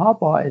اینها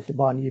باعث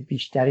بانی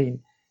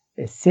بیشترین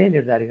سیل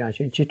رو در ایران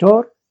شدن.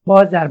 چطور؟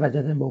 با ضربه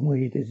زدن به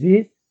محیط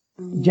زیست،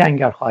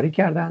 جنگل خاری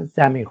کردن،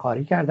 زمین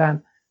خاری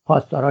کردن،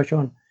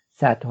 پاسداراشون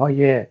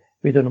سدهای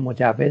بدون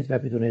مجوز و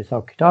بدون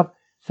حساب کتاب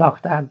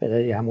ساختن،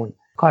 به همون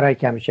کارهایی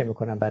که همیشه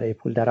میکنن برای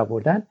پول در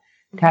آوردن.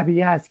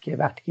 طبیعی است که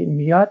وقتی که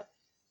میاد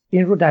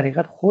این رو در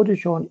حقیقت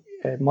خودشون،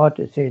 ما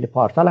سیل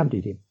پارسال هم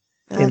دیدیم،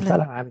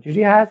 امسال هم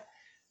همینجوری هست.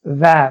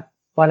 و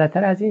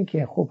بالاتر از این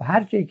که خب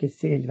هر جایی که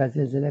سیل و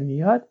زلزله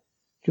میاد،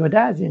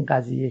 جدا از این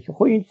قضیه که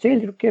خب این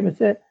سیل رو که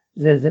مثل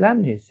زلزله هم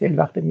نیست، سیل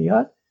وقتی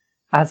میاد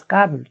از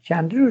قبل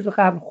چند روز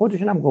قبل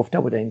خودشون هم گفته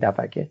بوده این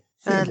دفعه که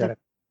سیل داره.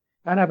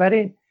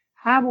 بنابراین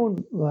همون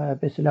به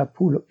اصطلاح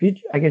پول،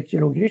 اگر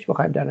جلوگیریش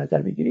بخوایم در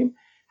نظر بگیریم،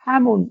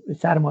 همون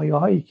سرمایه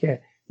هایی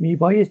که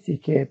میبایستی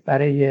که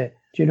برای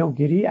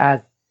جلوگیری از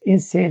این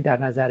سیل در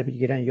نظر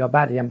بگیرن یا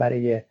بعدم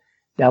برای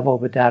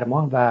دواب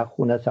درمان و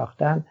خونه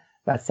ساختن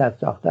و سد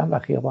ساختن و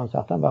خیابان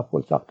ساختن و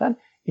پل ساختن،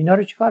 اینا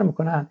رو چیکار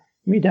میکنن؟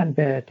 میدن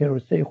به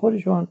تروریستای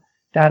خودشون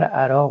در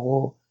عراق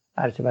و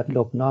عرض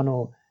لبنان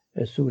و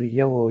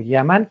سوریه و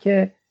یمن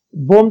که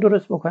بمب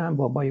درست بکنن،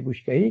 بمبای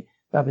بوشکه‌ای،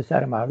 و به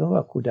سر مردم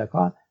و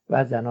کودکان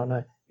و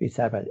زنان بی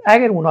سرپرست.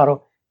 اگر اونا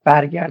رو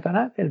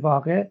برگردانن فی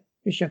الواقع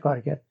میشه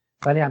کار کرد.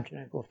 ولی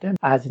همچنین گفتم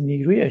از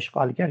نیروی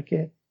اشغالگر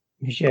که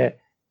میشه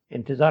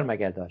انتظار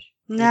مگر داشت؟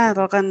 نه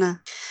واقعا نه.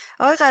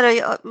 آقای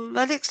غرایی،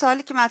 ولی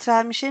سوالی که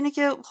مطرح میشه اینه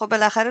که خب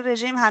بالاخره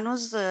رژیم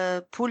هنوز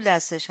پول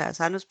دستش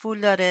هست، هنوز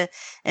پول داره،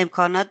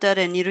 امکانات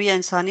داره، نیروی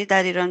انسانی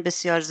در ایران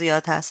بسیار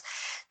زیاد هست.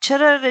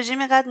 چرا رژیم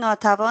اینقدر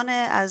ناتوانه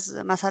از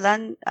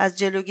مثلا از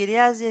جلوگیری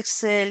از یک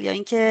سیل، یا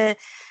اینکه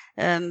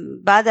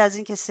بعد از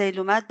اینکه سیل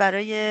اومد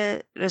برای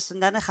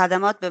رسوندن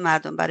خدمات به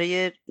مردم،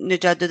 برای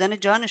نجات دادن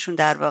جانشون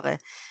در واقع،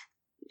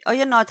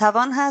 آیا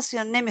ناتوان هست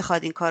یا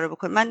نمیخواد این کارو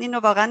بکنه؟ من اینو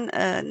واقعا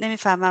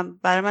نمیفهمم.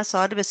 برای من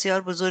سوال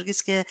بسیار بزرگی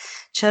است که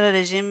چرا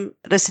رژیم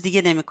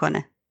رسیدگی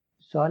نمیکنه.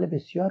 سوال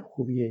بسیار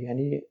خوبیه.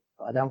 یعنی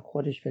آدم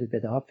خودش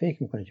فی‌البداهه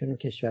فکر میکنه، چون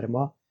کشور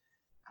ما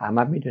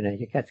همه میدونه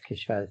یکی از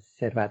کشور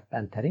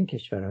ثروتمندترین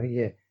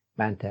کشورهای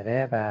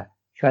منطقه و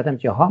شاید هم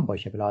جهان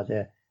باشه به لحاظ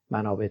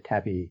منابع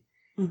طبیعی.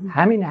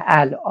 همین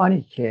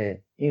الانی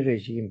که این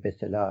رژیم به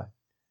اصطلاح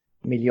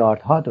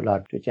میلیاردها دلار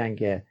تو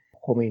جنگ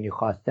خمینی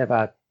خواسته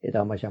و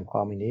ادامه‌اش هم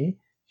خامنه‌ای،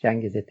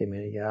 جنگ ضد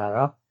ملی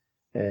عراق،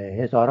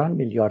 هزاران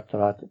میلیارد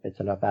دلار به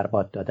اصطلاح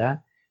برباد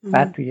دادن.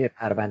 بعد توی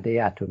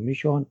پرونده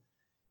اتمیشون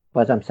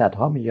بازم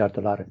صدها میلیارد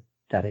دلار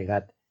در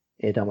حقیقت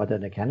ادامه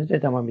دادن، هنوز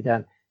ادامه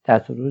میدن.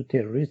 تسلط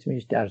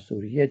تروریسمش در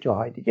سوریه،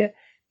 جاهای دیگه.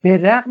 به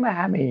رغم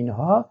همه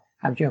اینها،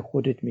 همچنین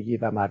خودت میگی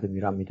و مردم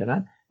ایران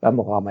میدونن و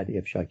مقاومت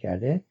افشا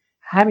کرده،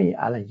 همین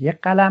الان یک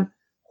قلم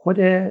خود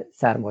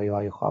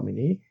سرمایه‌های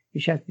خامنه‌ای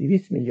بیش از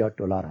 200 میلیارد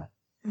دلار هست.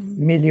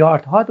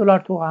 میلیاردها دلار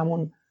تو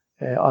همون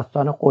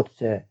آستان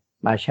قدس،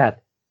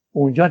 مشهد،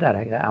 اونجا در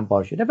حقیقت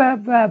انبار شده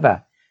و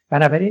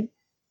بنابراین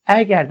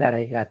اگر در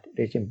حقیقت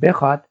رژیم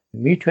بخواد،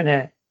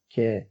 میتونه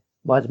که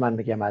باز من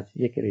میگم از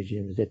یک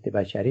رژیم ضد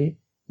بشری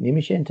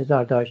نمیشه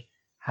انتظار داشت.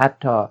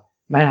 حتی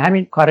من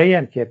همین کارایی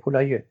هم که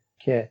پولایی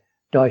که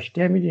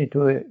داشته، میدونی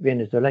تو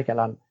ونزوئلا که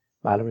الان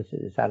معلومه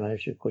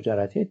سرنوشت کجا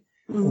رسید،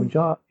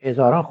 اونجا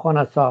هزاران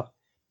خانه ساخت.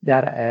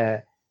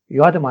 در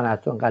یادمان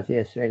هست اون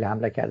قضیه اسرائیل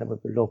حمله کرده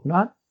بود به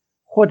لبنان،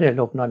 خود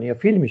لبنانی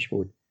فیلمش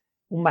بود.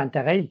 اون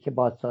منطقه‌ای که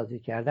بازسازی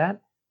کردن،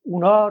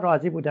 اونا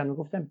راضی بودن و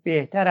گفتن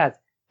بهتر از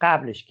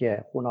قبلش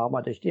که خونه ها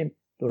ما داشتیم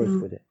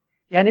درست بوده.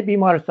 یعنی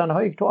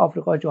بیمارستان‌هایی که تو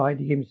آفریقا جاهای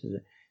دیگه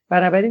میسازه.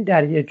 بنابراین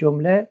در یه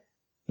جمله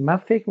من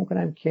فکر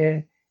میکنم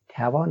که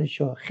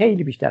توانشو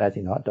خیلی بیشتر از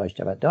اینها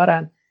داشته و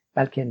دارن،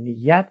 بلکه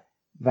نیت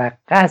و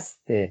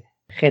قصد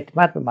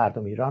خدمت به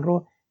مردم ایران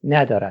رو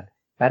ندارن.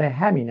 برای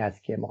همین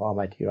است که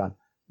مقاومت ایران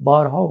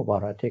بارها و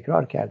بارها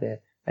تکرار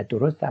کرده و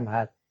درست هم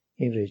هست،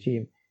 این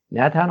رژیم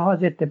نه تنها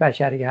ضد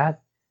بشری هست،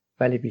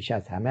 ولی بیش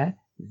از همه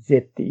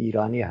ضد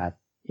ایرانی هست.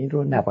 این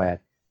رو نباید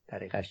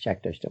طریقش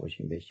شک داشته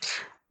باشیم بهش.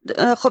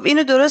 خب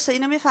اینو درسته،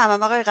 اینو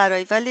میفهمم آقای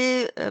غرایی،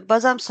 ولی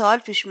بازم سوال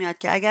پیش میاد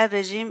که اگر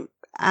رژیم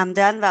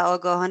عمدن و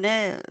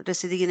آگاهانه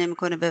رسیدگی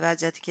نمیکنه به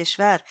وضعیت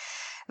کشور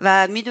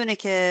و میدونه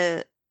که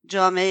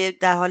جامعه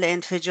در حال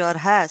انفجار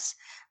هست،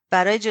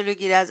 برای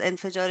جلوگیری از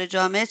انفجار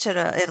جامعه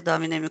چرا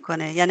اقدامی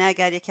نمیکنه؟ یعنی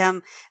اگر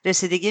یکم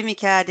رسیدگی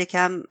میکرد،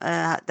 یکم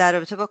در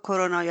رابطه با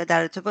کرونا یا در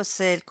رابطه با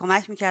سیل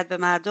کمک میکرد به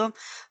مردم،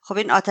 خب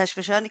این آتش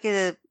فشانی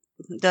که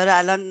داره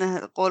الان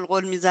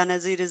قلقل میزنه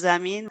زیر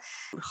زمین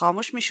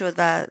خاموش میشد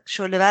و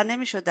شعله‌ور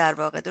نمیشد در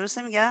واقع.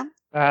 درسته میگم؟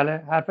 بله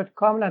حرفت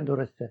کاملا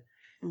درسته.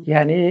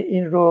 یعنی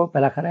این رو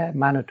بالاخره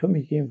من و تو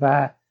میگیم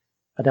و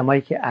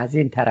آدمایی که از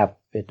این طرف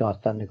به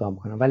داستان نگاه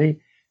میکنن،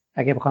 ولی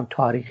اگه بخوام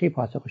تاریخی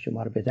پاسخ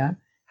شما رو بدم،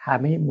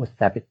 همه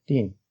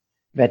مستبدین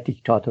و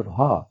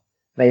دیکتاتورها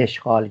و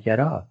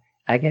اشغالگرا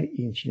اگر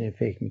این چنین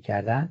فکر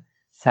میکردن،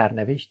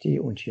 سرنوشتی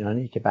اون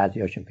چنانی که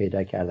بعضی هاشون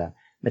پیدا کردن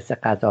مثل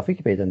قذافی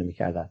که پیدا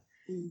نمیکردن.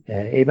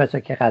 ای بسا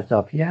که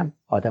قذافی هم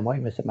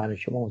آدمایی مثل من و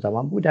شما اون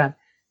زمان بودن،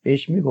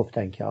 بهش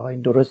میگفتن که آقا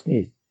این درست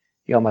نیست،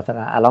 یا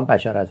مثلا الان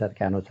بشار اسد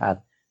که هنوز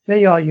هست و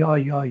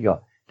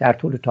یا در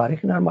طول تاریخ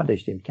اینا رو ما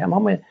داشتیم.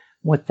 تمام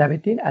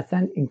مستبدین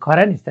اصلا این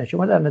کارا نیستن.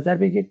 شما در نظر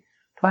بگید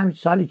تو همین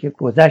سالی که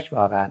گذشت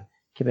واقعا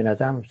که به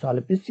نظرم سال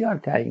بسیار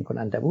تعیین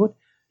کننده بود،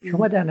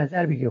 شما در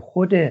نظر بگید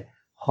خود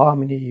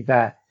خامنه‌ای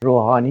و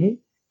روحانی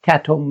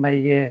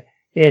تتمه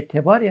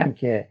اعتباری هم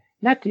که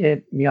نه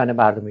میان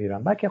مردم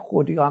ایران بلکه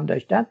خودی هم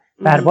داشتن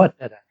برباد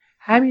دادن.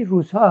 همین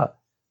روزها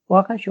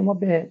واقعا شما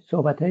به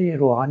صحبت‌های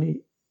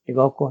روحانی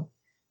نگاه کن،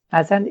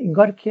 اصلا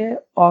انگار که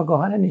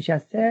آگاهانه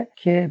نشسته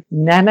که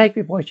نمک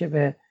بپاشه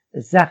به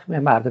زخم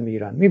مردم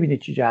ایران. میبینید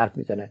چی حرف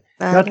میزنه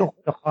یا تو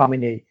خود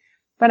خامنه‌ای.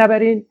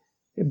 بنابراین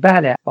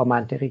بله، با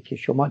منطقی که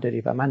شما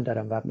داری و من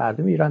دارم و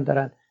مردم ایران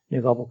دارن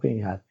نگاه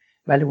بکنین هست،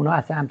 ولی اونا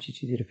اصلا همچی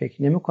چیزی رو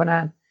فکر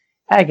نمیکنن.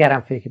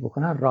 اگرم فکر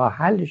بکنن راه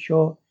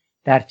حلشو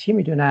در چی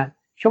میدونن؟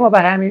 شما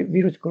بر همین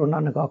ویروس کرونا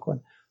نگاه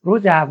کن.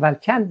 روز اول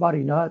چند بار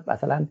اینا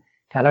مثلا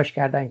تلاش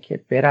کردن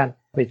که برن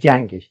به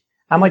جنگش،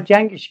 اما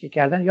جنگش که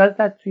کردن،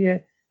 یادت توی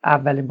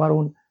اولین بار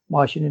اون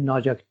ماشین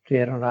ناجا که توی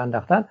ایران راه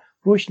انداختن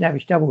روش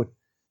نوشته بود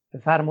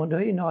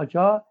فرماندهی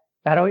ناجا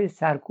برای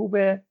سرکوب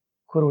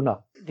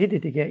کرونا. دیدی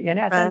دیگه؟ یعنی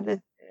اصلا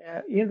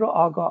این رو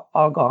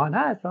آگاهانه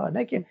است،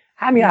 نه که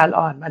همین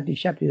الان. من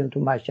دیشب دیدم تو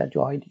مشهد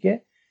جاهای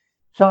دیگه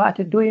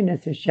ساعت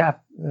 2:00 شب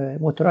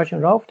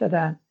موتوراشون راه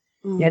افتادن.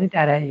 یعنی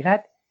در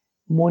حقیقت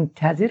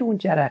منتظر اون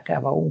جرقه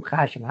و اون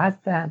خشم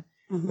هستن،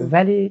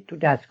 ولی تو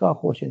دستگاه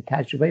خودشون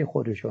تجربه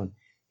خودشون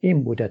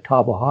این بوده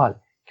تا به حال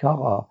که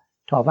آقا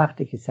تا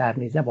وقتی که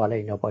سرنیزه بالا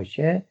اینا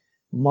باشه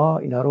ما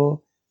اینا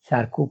رو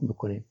سرکوب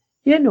میکنیم.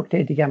 یه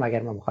نکته دیگه هم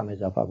اگر من میخوام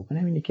اضافه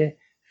بکنم اینه که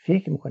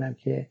فکر میکنم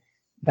که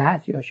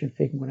بعضیاشون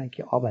فکر میکنن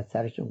که آب از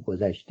سرشون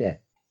گذشته.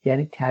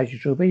 یعنی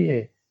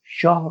تجربه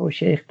شاه و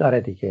شیخ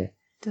داره دیگه.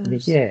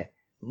 میگه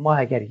ما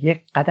اگر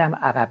یک قدم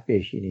عقب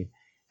بشینیم،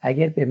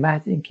 اگر به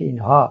محض اینکه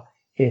اینها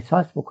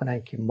احساس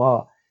بکنن که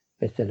ما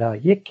به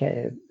اصطلاح یک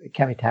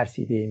کمی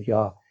ترسیدیم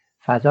یا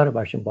فضا رو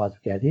برشون باز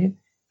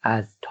کردیم،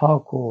 از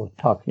تاک و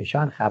تاک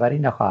نشان خبری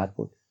نخواهد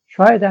بود.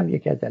 شاید هم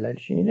یکی از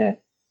دلایلش اینه،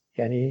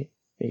 یعنی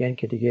میگن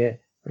که دیگه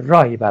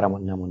راهی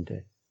برامون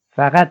نمونده،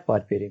 فقط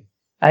باید بریم.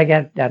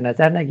 اگر در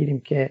نظر نگیریم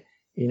که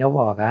اینا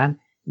واقعا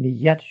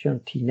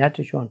نیتشون،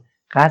 تینتشون،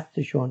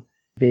 قصدشون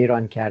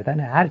ویران کردن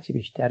هرچی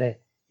بیشتر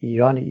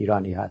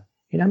ایرانی هست،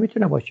 اینا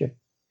میتونه باشه.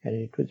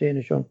 یعنی تو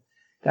ذهنشون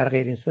در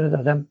غیر این صورت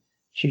آدم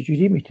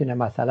چجوری میتونه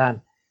مثلا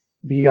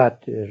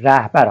بیاد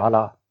رهبر،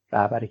 حالا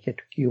رهبری که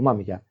تو کیوما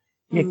میگم،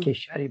 یک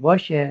کشوری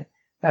باشه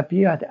و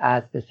بیاد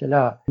از به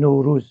اصطلاح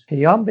نوروز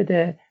پیام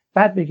بده،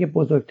 بعد بگه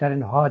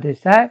بزرگترین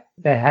حادثه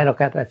به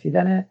هلاکت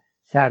رسیدن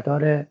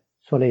سردار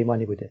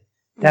سلیمانی بوده،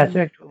 در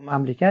صورتی که تو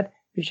مملکت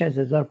بیش از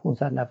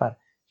 1500 نفر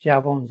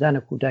جوان، زن و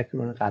کودک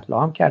رو قتل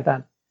عام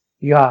کردن.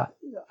 یا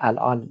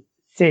الان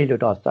سیل و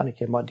داستانی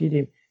که ما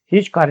دیدیم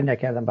هیچ کاری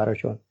نکردن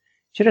براشون.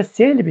 چرا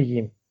سیل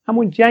بگیم؟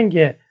 همون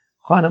جنگ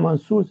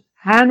خانمانسوز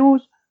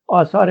هنوز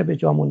آثار به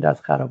جا مونده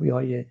از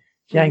خرابی‌های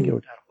جنگ رو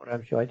در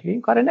خرمشاهد که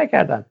این کار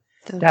نکردن،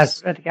 در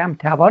صورتی که هم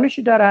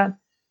توانشی دارن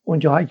اون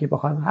جاهایی که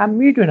بخوام هم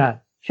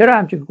میدونن. چرا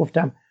همچون که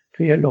گفتم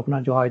توی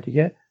لبنان جاهای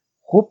دیگه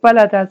خوب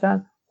بلد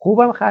هستن،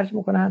 خوبم خرج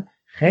میکنن،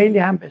 خیلی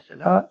هم به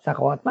اصطلاح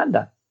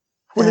سخاوتمندن،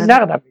 پول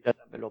نقدم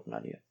میدادن به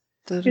لبنانی‌ها.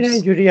 اینا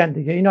اینجوری ان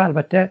دیگه. اینو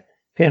البته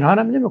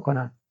پنهانم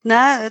نمیکنن.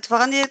 نه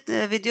اتفاقا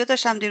یه ویدیو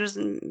داشتم دیروز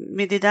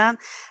میدیدم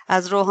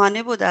از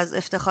روحانی بود، از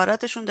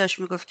افتخاراتشون داشت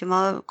میگفت که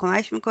ما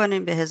کمک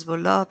میکنیم به حزب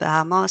الله، به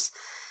حماس،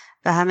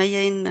 به همه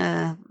این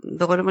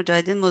به قول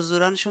مجاهدین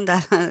مزدورانشون در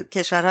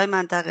کشورهای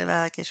منطقه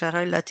و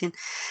کشورهای لاتین.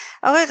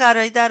 آقای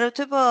غرایی، در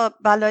رابطه با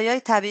بلایای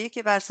طبیعی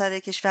که بر سر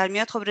کشور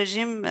میاد، خب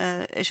رژیم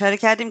اشاره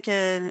کردیم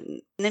که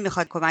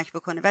نمیخواد کمک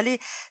بکنه، ولی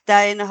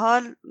در این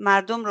حال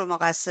مردم رو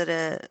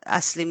مقصر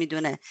اصلی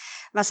میدونه.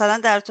 مثلا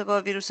در رابطه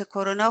با ویروس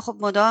کرونا خب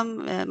مدام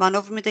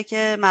مانور میده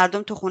که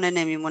مردم تو خونه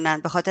نمیمونن،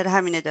 به خاطر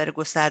همینه داره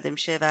گسترده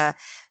میشه و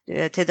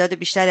تعداد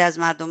بیشتری از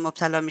مردم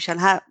مبتلا میشن،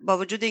 با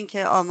وجود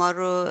اینکه آمار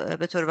رو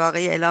به طور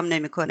واقعی اعلام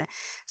نمیکنه.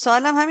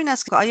 سوالم همین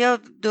است که آیا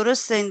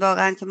درسته این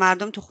واقعا که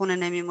مردم تو خونه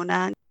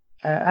نمیمونن؟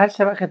 عرض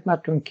شود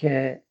خدمتتون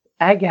که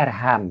اگر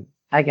هم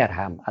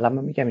الان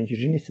من میگم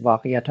اینجوری نیست،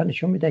 واقعیت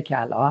نشون میده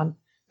که الان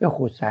به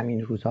خصوص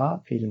همین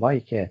روزها فیلمایی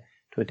که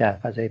تو در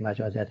فضای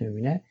مجازی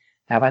میبینه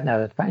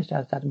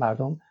 90-95%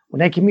 مردم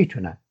اونایی که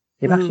میتونن،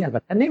 یه بخشی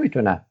البته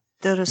نمیتونن.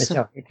 درسته.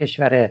 مثل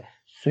کشور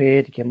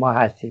سوئد که ما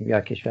هستیم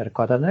یا کشور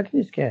کانادا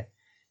نیست که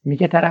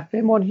میگه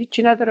طرفمون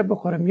هیچی نداره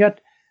بخوره،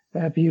 میاد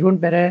بیرون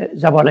بره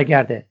زباله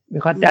گرده،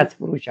 میخواد دست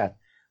فروش.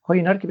 خب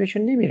اینا رو که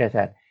بهشون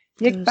نمیرسد.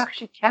 یک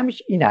بخش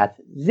کمش این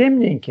است،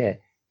 ضمن این که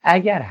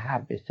اگر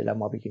هم به اصطلاح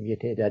ما بگیم یه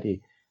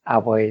تعدادی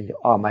اوایل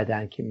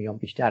آمدن که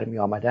بیشتر می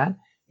آمدن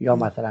یا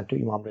مثلا تو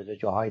امام رضا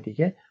جاهای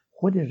دیگه،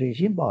 خود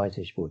رژیم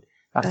باعثش بود.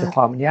 وقتی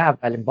خامنه‌ای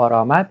اولین بار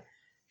آمد،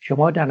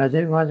 شما در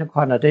نظر بگیرید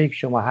کانادایی که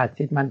شما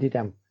هستید، من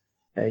دیدم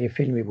یه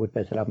فیلمی بود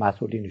به اصطلاح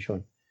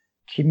مسئولینشون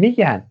که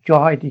میگن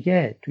جاهای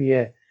دیگه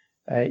توی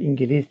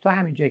انگلیس تو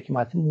همین جایی که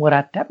مثلا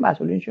مرتب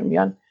مسئولینشون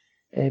میان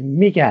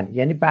میگن،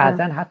 یعنی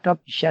بعضا حتی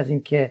بیش از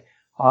این که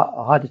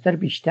حادثه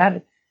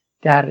بیشتر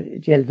در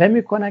جلوه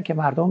میکنن که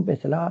مردم به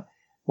اصطلاح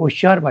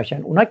هوشیار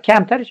باشن، اونا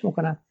کمترش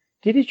میکنن.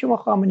 دیدی شما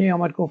خامنه‌ای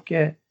آمد گفت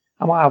که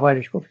اما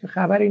اولش گفت که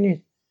خبری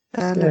نیست،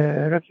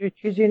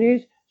 چیزی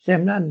نیست،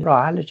 ضمن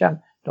راه حلش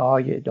هم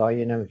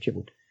دعای نمیشه چی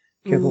بود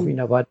که گفت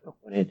اینا باید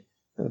بکنید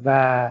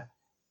و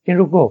این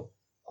رو گفت.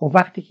 خب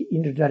وقتی که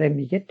این رو داره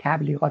میگه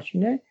تبلیغاتش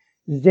اینه،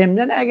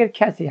 ضمن اگر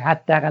کسی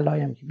حداقل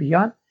هم که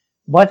بیان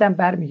بازم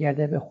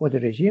برمیگرده به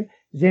خود رژیم،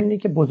 ضمن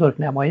که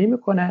بزرگ نمایی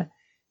میکنه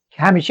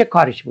که همیشه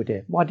کارش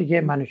بوده. ما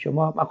دیگه من و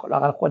شما،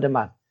 من خود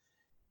من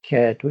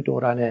که تو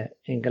دوران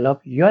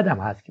انقلاب یادم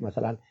هست که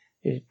مثلا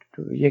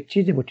یک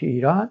چیزی بود تو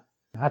ایران،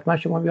 حتما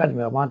شما یاد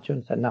میاد، من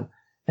چون سنم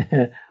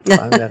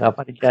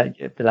قبلی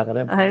که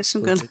بالاخره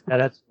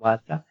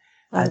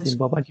از این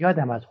بابت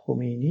یادم از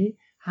خمینی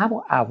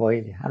همون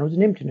اوایلی هنوز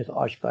نمیتونست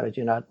آشکار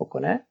جنایت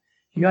بکنه،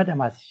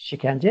 یادم از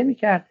شکنجه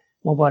میکرد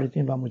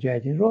مبارزین و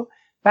مجاهدین رو،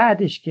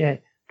 بعدش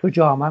که تو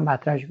جامعه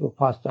مطرحش رو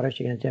پاسدارا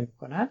شکنجه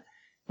میکنن،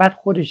 بعد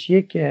خودش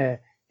یک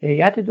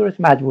هیئت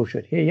مجبور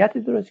شد هیئت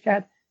درست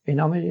کرد به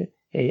نام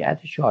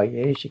هیئت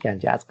شایعه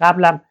شکنجه. از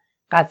قبلم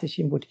قصدش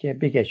این بود که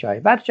بگه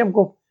شایعه، بعدش هم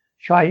گفت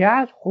شایعه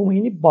از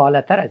خمینی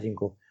بالاتر از این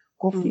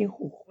گفت این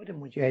خود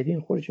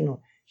مجاهدین خودشون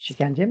رو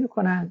شکنجه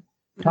میکنن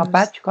تا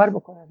بعد چیکار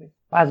بکنن؟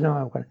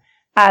 بازنامه میکنن.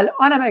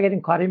 الان هم اگر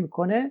این کاری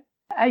میکنه،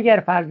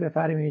 اگر فرض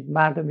بفرمایید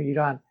مردم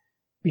ایران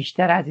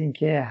بیشتر از این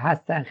که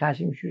هستن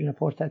خشمشون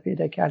فرصت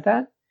پیدا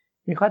کردن،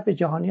 میخواد به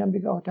جهانیان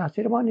بگه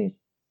تقصیر ما نیست،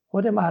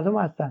 خود مردم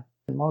هستن،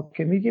 ما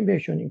که میگیم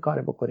بهشون این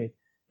کارو بکنید،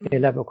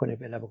 بلا بکنه،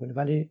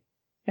 ولی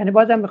یعنی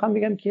بازم میخوام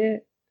بگم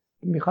که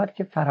میخواد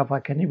که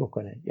فرافکنی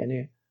بکنه.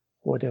 یعنی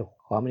خود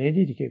خامنه‌ای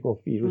دیدی که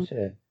گفت ویروس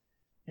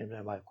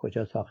نمیدونم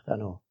کجا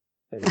ساختن و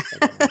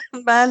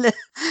بله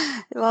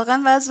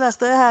واقعا بعضی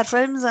وقتا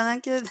حرفایی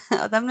میزنن که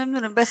آدم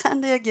نمیدونه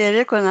بخنده یا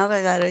گریه کنه.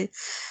 آقای غرایی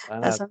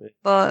اصلا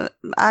با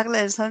عقل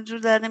انسان جور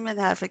در نمیاد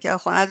حرفی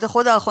که البته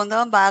خود آخونده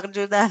هم با عقل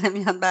جور در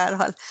نمیان، به هر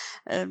حال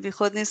بی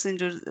خود نیست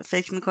اینجور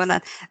فکر میکنن.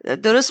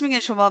 درست میگین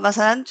شما.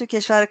 مثلا تو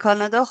کشور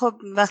کانادا خب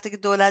وقتی که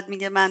دولت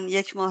میگه من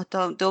 1 ماه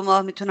تا 2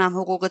 ماه میتونم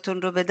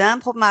حقوقتون رو بدم،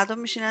 خب مردم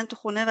میشینن تو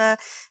خونه و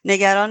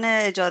نگران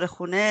اجاره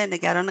خونه،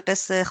 نگران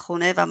قسط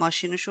خونه و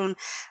ماشینشون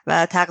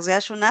و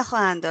تغذیهشون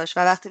نخواهند داشت.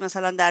 و وقتی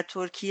مثلا در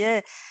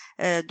ترکیه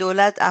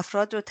دولت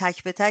افراد رو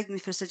تک به تک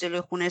میفرسته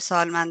جلوی خونه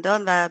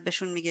سالمندان و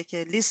بهشون میگه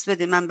که لیست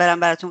بدین من برم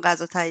براتون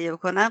غذا تهیه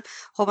بکنم،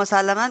 خب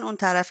مسلما اون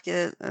طرف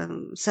که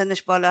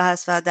سنش بالا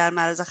هست و در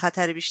معرض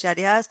خطر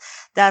بیشتری هست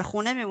در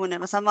خونه میمونه.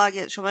 مثلا ما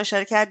اگه شما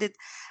اشاره کردید،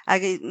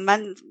 اگه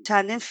من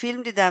چندین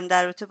فیلم دیدم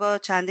در رابطه با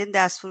چندین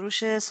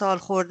دستفروش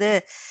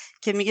سالخورده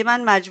که میگه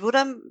من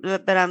مجبورم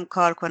برم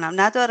کار کنم،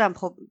 ندارم،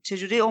 خب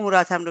چجوری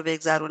اموراتم رو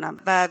بگذرونم.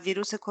 و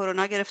ویروس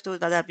کرونا گرفته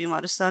بود و در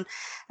بیمارستان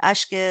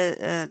اشک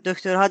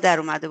دکترها در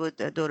اومده بود،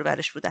 دور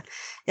برش بودن.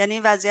 یعنی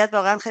این وضعیت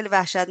واقعا خیلی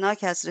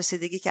وحشتناک است،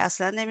 رسیدگی که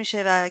اصلا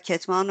نمیشه و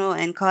کتمان و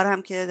انکار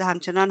هم که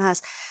همچنان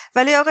هست.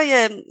 ولی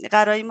آقای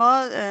غرایی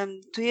ما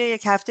توی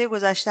 1 هفته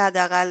گذشته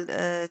حداقل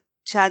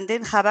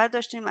چندین خبر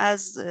داشتیم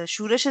از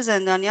شورش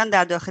زندانیان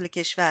در داخل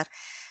کشور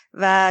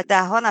و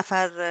 10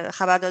 نفر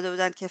خبر داده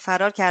بودن که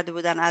فرار کرده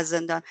بودن از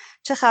زندان.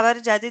 چه خبر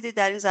جدیدی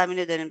در این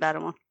زمینه دارین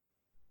برامون؟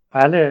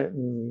 بله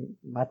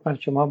حتما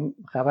شما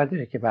خبر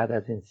دارید که بعد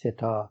از این 3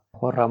 تا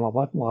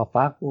خرم‌آباد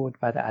موفق بود،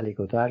 بعد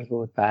علیگودرز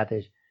بود،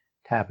 بعدش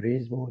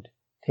تبریز بود،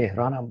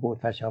 تهران هم بود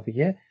و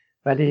شاویه.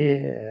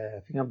 ولی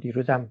فکر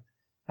دیروز هم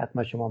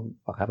حتما شما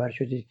با خبر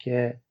شدید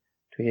که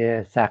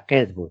توی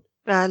سقز بود.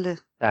 بله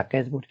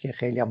سقز بود که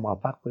خیلی هم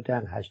موفق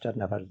بودن،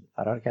 80 نفر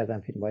فرار کردن،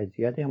 فیلم‌های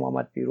زیادی هم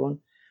آمد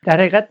بیرون. در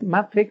حقیقت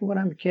من فکر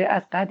می‌کنم که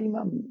از قدیم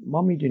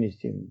ما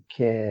می‌دونستیم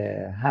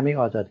که همه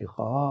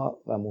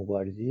آزادیخواها و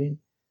مبارزین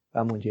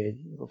و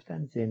مجاهدین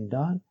گفتن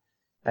زندان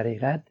در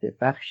حقیقت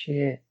بخش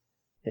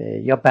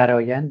یا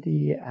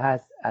برایندی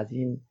هست از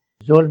این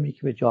ظلمی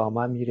که به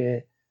جامعه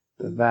میره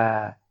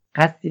و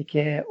قصدی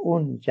که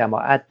اون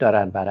جماعت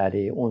دارن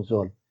برای اون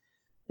ظلم.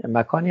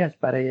 مکانی است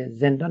برای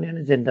زندان،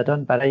 یعنی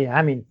زندان برای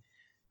همین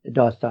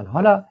داستان.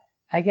 حالا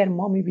اگر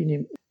ما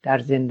می‌بینیم در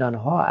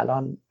زندان‌ها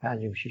الان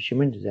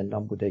 5-6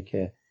 زندان بوده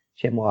که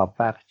چه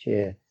موفق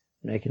چه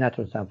اونایی که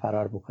نتونستن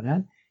فرار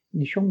بکنن،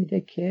 نشون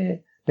میده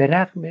که به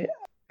رغم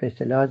به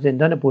اصطلاح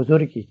زندان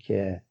بزرگی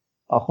که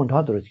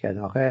آخوندها درست کردن،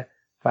 آخه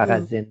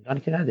فقط زندان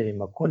که نداریم،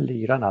 ما کل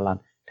ایران الان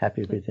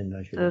تبدیل به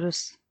زندان شده،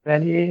 درست،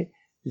 ولی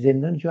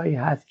زندان جایی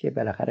هست که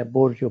بالاخره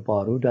برج و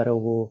بارو داره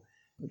و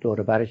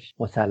دور برش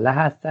مسلح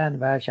هستن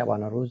و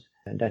شبانه روز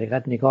در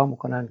حقیقت نگاه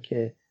میکنن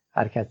که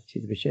هر کس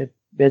چیز بشه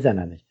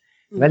بزننش.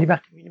 ولی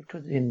وقتی میبینیم تو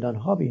زندان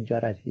ها به اینجا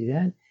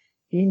رسیدن،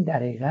 این در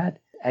حقیقت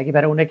اگه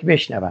برای اونایی که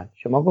بشنون،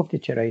 شما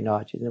گفتید چرا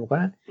اینا چیز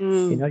نمیکنن،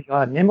 اینا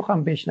یا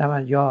نمیخوام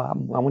بشنون یا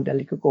همون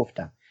دلیلی که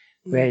گفتم.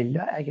 و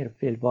الا اگر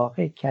فی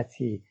الواقع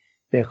کسی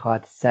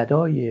بخواد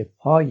صدای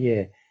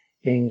پای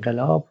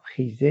انقلاب،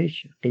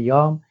 خیزش،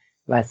 قیام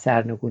و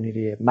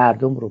سرنگونی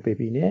مردم رو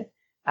ببینه،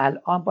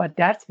 الان باید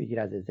درس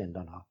بگیره از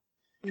زندان ها.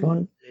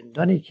 چون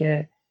زندانی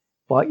که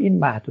با این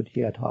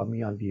محدودیت ها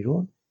میان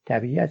بیرون،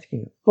 طبیعی است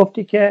که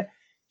گفتی که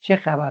چه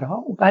خبرها،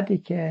 اونقدری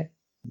که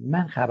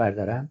من خبر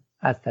دارم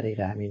از طریق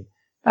همین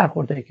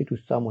برخوردهایی که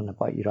دوستامون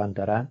با ایران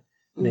دارن،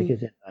 اونایی که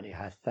زندانی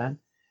هستن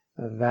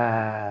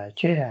و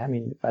چه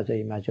همین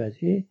فضای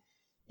مجازی،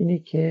 اینی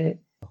که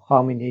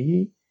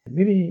خامنه‌ای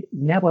میبینی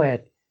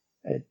نباید،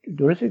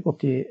 درسته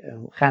گفتی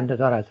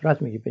خنده‌دار است،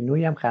 راست میگی، به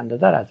نوعی هم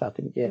خنده‌دار است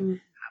وقتی میگه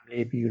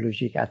حمله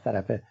بیولوژیک از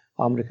طرف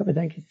آمریکا،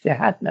 بدن که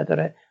صحت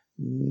نداره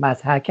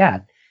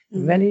مضحکت.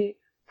 ولی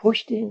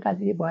پشت این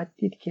قضیه باید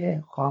دید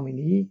که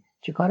خامنه‌ای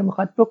چه کار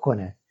میخواد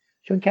بکنه.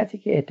 چون کسی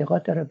که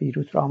اعتقاد داره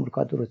ویروس رو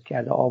آمریکا درست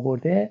کرده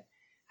آورده،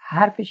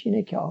 حرفش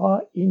اینه که آقا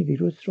این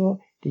ویروس رو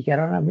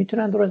دیگران هم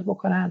میتونن درست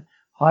بکنن،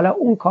 حالا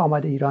اون که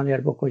آمده ایرانی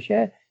رو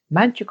بکشه،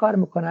 من چه کار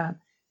میکنم؟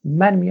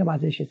 من میام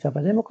ازش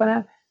استفاده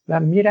میکنم و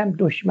میرم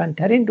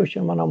دشمنترین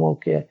دشمنامو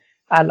که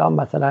الان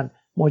مثلا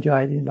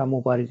مجاهدین و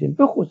مبارزین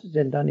به خصوص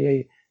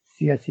زندانی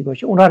سیاسی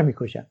باشه، اونا رو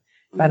میکشم.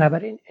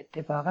 بنابراین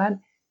اتفاقا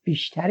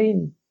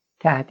بیشترین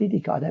تهدیدی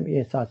که آدم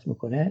احساس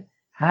میکنه،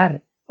 هر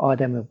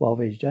آدم با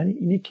وجدانی،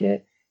 اینی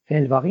که فی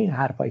الواقع این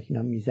حرفایی که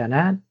اینا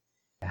میزنن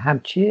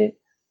همچه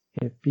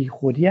بی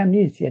خودی هم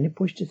نیست، یعنی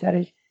پشت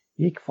سرش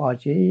یک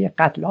فاجعه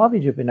قتل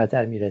عامی رو به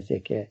نظر میرسه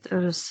که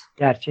درست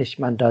در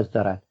چشم انداز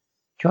دارن.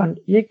 چون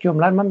یک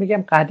جمله من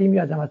میگم قدیم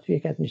یادم از توی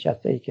یکی از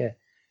نشسته‌ای که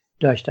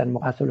داشتن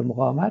مسئول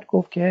مقاومت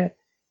گفت که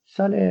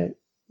سال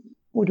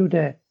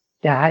حدود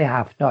دهه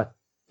 70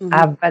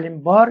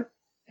 اولین بار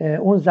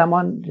اون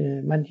زمان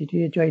من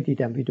یه جای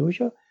دیدم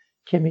ویدیوشو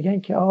که میگن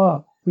که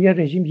آقا یه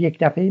رژیم یک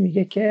دفعه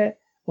میگه که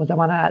اون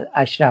زمان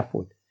اشرف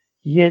بود،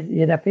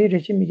 یه دفعه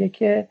رژیم میگه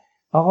که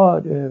آقا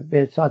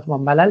به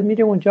سازمان ملل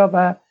میره اونجا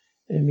و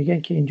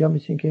میگن که اینجا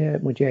مثل که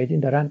مجاهدین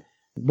دارن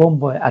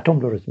بمب اتم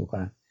درست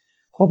میکنن.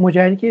 خب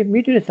مجاهدین که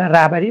میدونستن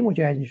رهبری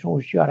مجاهدینشون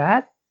هوشیار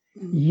هست،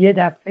 یه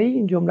دفعه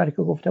این جمله رو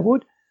که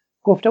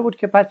گفته بود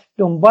که پس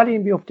دنبال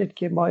این بیافتید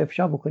که ما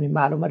افشا بکنیم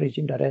معلومه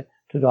رژیم داره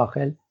تو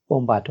داخل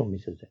بمب اتم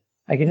میسازه.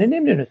 اگه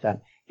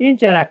نمیدونستن این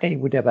جرقه‌ای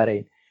بوده برای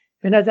این.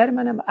 به نظر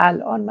منم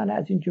الان من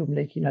از این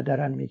جمله که اینا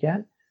دارن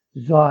میگن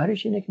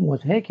ظاهرش اینه که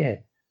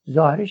مضحکه،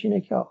 ظاهرش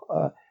اینه که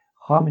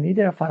خامنه‌ای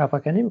داره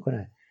فرافکنی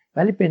میکنه،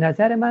 ولی به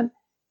نظر من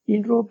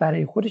این رو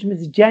برای خودش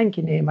مثل جنگ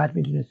که نعمت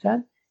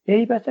میدونستن،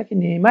 ای بسا که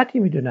نعمتی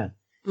میدونن.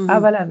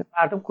 اولا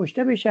مردم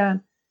کشته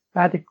بشن،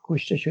 بعد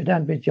کشته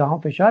شدن به جهان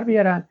فشار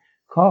بیارن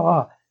که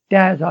آقا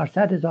 10,000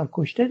 100,000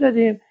 کشته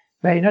دادیم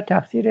و اینا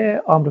تقصیر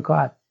آمریکا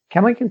هست.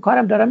 کما که این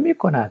کارم دارن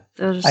میکنن.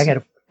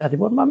 اگر فرصتی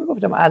بود من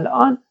میگفتم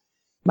الان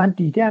من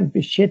دیدم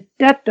به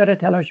شدت داره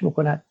تلاش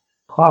میکنن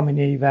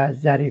خامنه‌ای و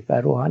ظریف و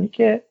روحانی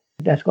که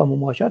دستگاه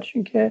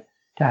مماشاتشون که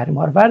تحریم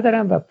ها رو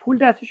بردارن و پول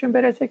دستشون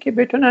برسه که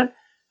بتونن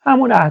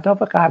همون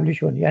اهداف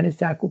قبلیشون، یعنی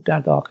سرکوب در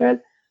داخل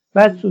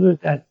و صدور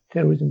در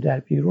تروریسم در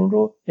بیرون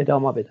رو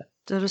ادامه بدن.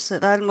 درسته.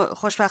 ولی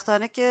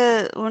خوشبختانه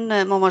که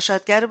اون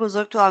مماشاتگر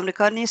بزرگ تو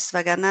آمریکا نیست،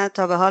 وگرنه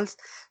تا به حال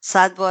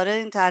 100 باره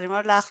این تحریما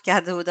رو لغو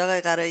کرده بود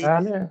آقای قرایی.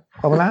 بله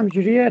خب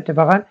همینجوریه.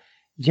 اتفاقا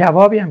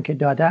جوابی هم که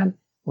دادن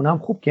اونام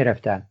خوب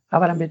گرفتن.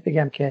 اولا بهت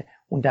بگم که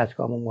اون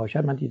دستگاه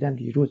مماشات من دیدم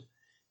دیروز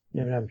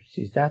نمیدونم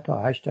 13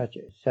 تا 8 تا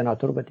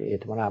سناتور به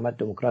اعتماد احمد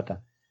دموکراتن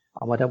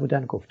آماده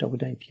بودن، گفته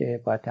بودن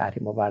که باید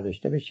تحریما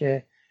برداشته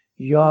بشه،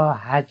 یا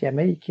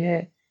هجمه‌ای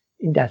که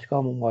این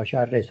دستگاه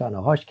مماشات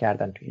رسانه‌هاش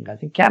کردن تو این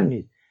قضیه کم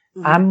نیست.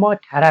 اما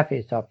طرف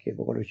حساب که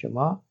به قول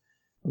شما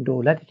اون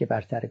دولتی که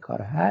بر سر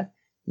کار هست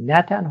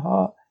نه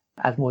تنها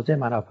از موضع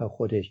منافع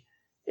خودش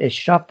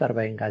اشراف داره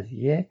به این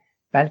قضیه،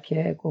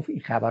 بلکه گفت این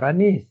خبرها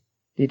نیست.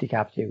 دیدی که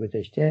هفته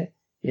گذشته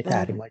یه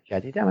تحریمات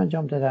جدید هم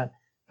انجام دادن.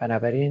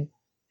 بنابراین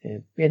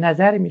به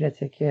نظر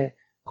میرسه که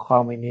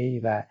خامنه‌ای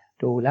و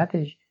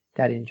دولتش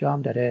در اینجا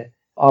هم داره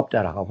آب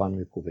در هاوان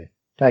میکوبه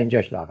تا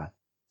اینجاش لاغر.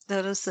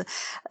 درسته.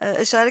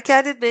 اشاره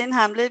کردید به این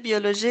حمله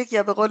بیولوژیک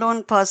یا به قول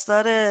اون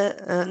پاسدار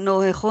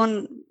نوع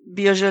خون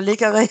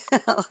بیولوژیک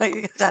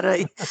آقای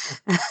قرایی.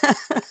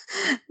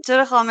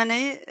 چرا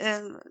خامنه‌ای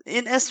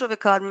این اسم رو به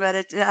کار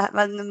میبره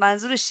و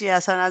منظورش چیه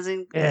اصلا از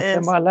این؟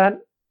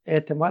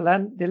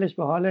 احتمالاً دلش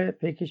به حال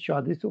پیک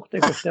شادی سوخته،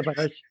 گفته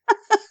براش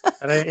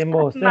برای این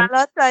محسن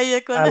ملات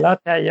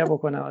تهیه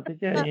بکنه.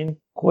 دیگه این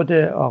خود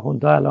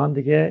آخونده الان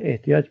دیگه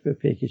احتیاج به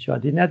پیک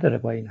شادی نداره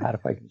با این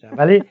حرفایی که میزنه.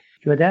 ولی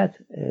جدت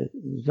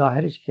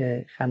ظاهرش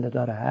که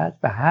خنده‌دار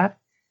هست به حق،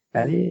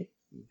 ولی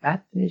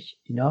بطنش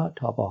اینا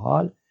تا به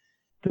حال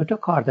 2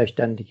 کار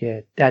داشتن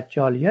دیگه،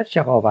 دجالیت،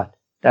 شقاوت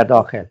در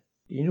داخل.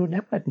 این رو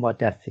نباید ما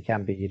دست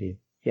کم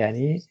بگیریم.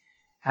 یعنی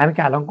همین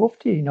که الان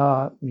گفتی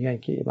اینا میگن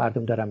که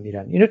مردم دارن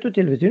میرن، اینو تو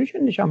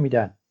تلویزیونشون نشان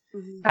میدن.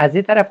 از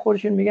این طرف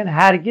خودشون میگن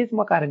هرگز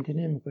ما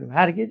قرنطینه نمی‌کنیم،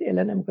 هرگز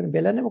اعلان نمی‌کنیم،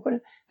 بلا نمی‌کنیم.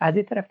 از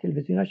این طرف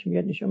تلویزیوناش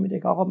میاد نشون میده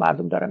که آقا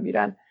مردم دارن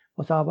میرن،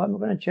 مصاحبه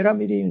میکنن چرا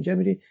میری اونجا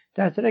میری،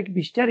 در صورتی که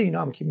بیشتر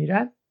اینا هم که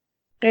میرن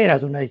غیر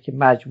از اونایی که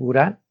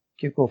مجبورن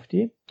که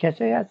گفتیم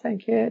کسایی هستن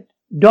که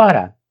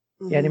دارن.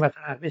 یعنی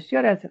مثلا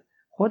بسیار از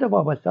خود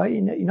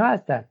وابسته‌های اینا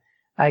هستن.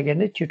 اگر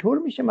نه چطور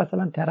میشه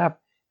مثلا طرف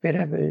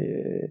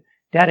بره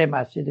در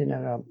مسجد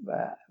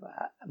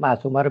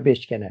معصومه رو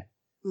بشکنه؟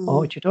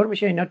 چطور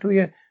میشه اینا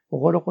توی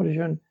قول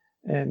خودشون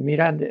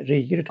میرن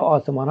ریگیر تو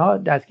آسمان ها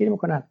دستگیر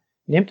میکنن،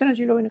 نمیتونن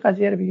جلو این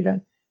قضیه رو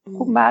بگیرن؟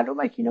 خب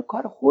معلومه که اینا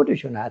کار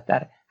خودشون هست،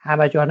 در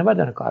همه جانبه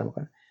دارن کار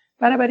میکنن.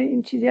 بنابراین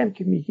این چیزی هم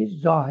که میگی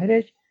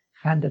ظاهرش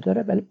خنده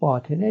داره ولی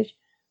باطنش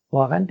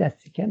واقعا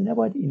دستکن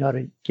نباید اینا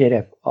رو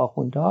گرفت.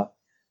 آخوندها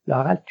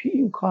لااقل توی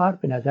این کار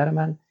به نظر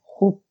من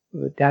خوب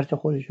درس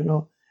خودشون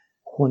رو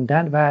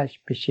خوندن و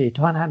به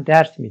شیطان هم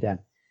درس میدن.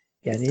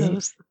 یعنی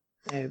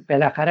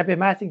بالاخره به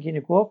محض اینکه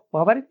اینو گفت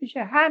باورت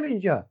میشه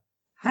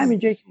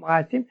همینجایی که ما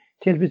هستیم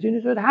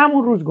تلویزیون سوئد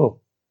همون روز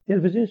گفت.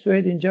 تلویزیون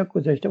سوئد اینجا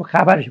گذاشته بود،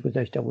 خبرش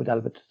گذاشته بود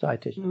البته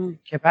سایتش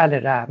که بله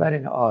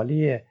رهبر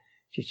عالی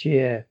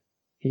چی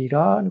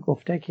ایران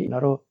گفته که اینا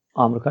رو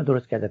آمریکا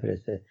درست کرده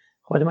فرسته.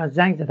 خود من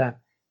زنگ زدم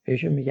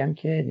بهشون میگم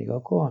که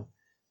نگاه کن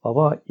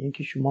بابا، این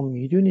که شما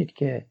میدونید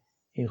که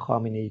این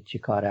خامنه‌ای چی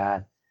کاره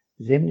است،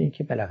 ضمن این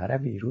که بالاخره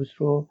ویروس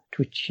رو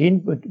تو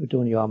چین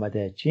دنیا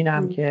آمده، چین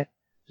هم که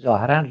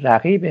ظاهرا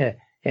رقیب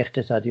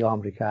اقتصادی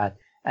آمریکا است،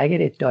 اگر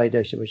ادعای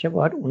داشته باشه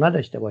باید اونا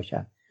داشته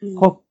باشن.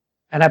 خب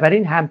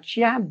بنابراین هم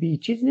بی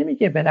چیز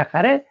نمیگه.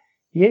 بالاخره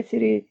یه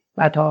سری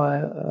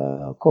متاع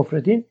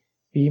کفردین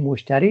بی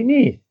مشتری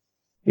نیست.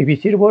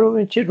 BBC رو برو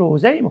ببین چه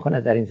روزه‌ای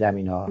میخونه در این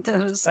زمین‌ها.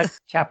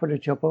 چپل و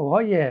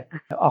چپوهای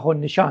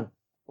آخوند نشان،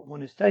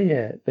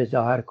 کمونیستای به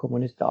ظاهر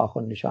کمونیست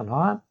آخوند نشان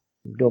ها هم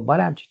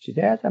دنبال همچین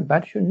چیزایی هستن،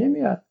 بعدشون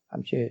نمیاد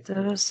همچین.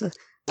 درسته.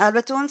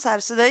 البته اون سر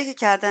صدایی که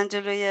کردن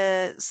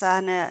جلوی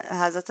صحنه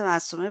حضرت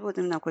معصومه بود،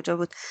 نمیدونم کجا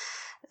بود،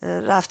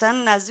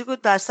 رفتن نزدیک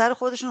بود بر سر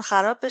خودشون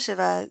خراب بشه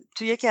و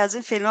تو یکی از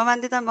این فیلم‌ها من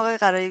دیدم آقای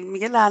غرایی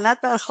میگه لعنت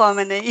بر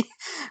خامنه‌ای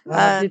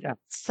و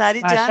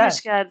سری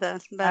جمعش کردن.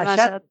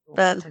 مشهد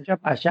اونجا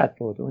مشهد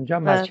بود، اونجا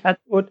مشهد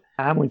بود،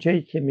 همون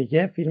جایی که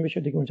میگه فیلمشو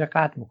دیگه اونجا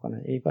قطع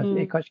میکنن.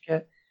 ای کاش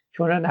که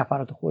چون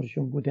نفرات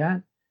خودشون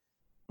بودن.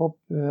 خب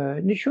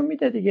نشون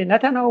میده دیگه. نه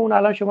تنها اون،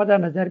 الان شما در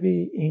نظر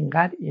بی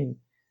اینقدر این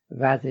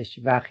وضعش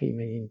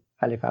وخیمه، این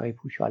فلفقی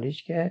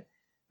پوشالیش، که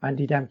من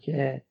دیدم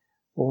که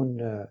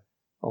اون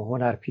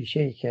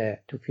هنرپیشه‌ای که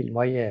تو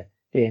فیلم‌های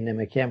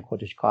دهنمکی هم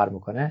خودش کار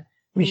میکنه،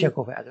 میشه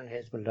گفت از اون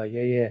حزب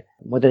اللهی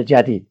مدل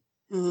جدید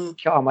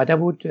که آمده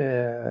بود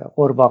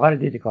قورباغه رو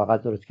دیدی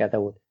کاغذ درست کرده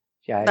بود،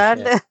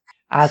 بله.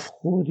 از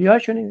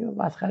خودیاشون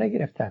مسخره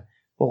گرفتن.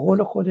 به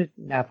قول خود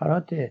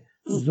نفرات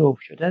ذوب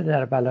شده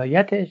در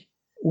ولایتش،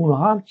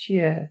 اونها هم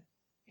چیه؟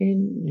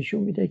 این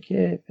نشون میده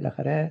که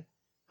بالاخره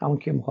همون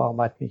که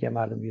مقاومت میگه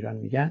مردم ایران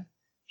میگن ان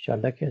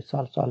شاءالله که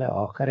سال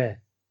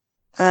آخره.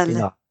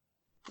 بله.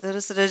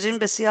 درست، رژیم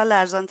بسیار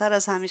لرزانتر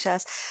از همیشه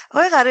است.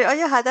 آقای غرایی،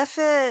 آیا هدف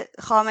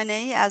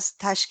خامنه‌ای از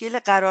تشکیل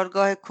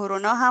قرارگاه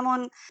کرونا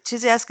همون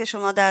چیزی است که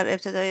شما در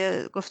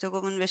ابتدای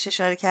گفتگومون بهش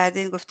اشاره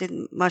کردین، گفتید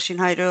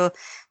ماشین‌هایی رو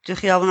تو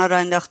خیابونا راه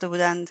انداخته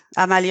بودند،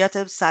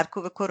 عملیات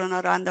سرکوب کرونا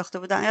رو انداخته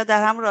بودند، یا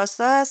در همون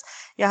راستا است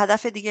یا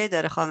هدف دیگه‌ای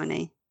داره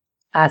خامنه‌ای؟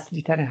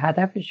 اصلی ترین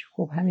هدفش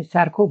خب همین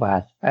سرکوب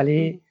است،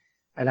 ولی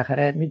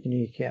بالاخره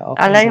میدونی که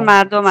علیه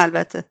مردم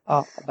البته.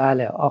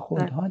 بله،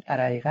 آخوندها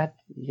در حقیقت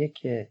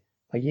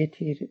با یه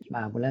تیر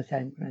معمولا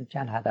سعی میکنن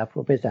چند هدف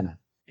رو بزنن.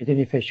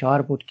 میدونی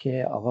فشار بود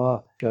که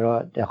آقا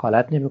چرا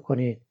دخالت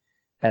نمیکنید؟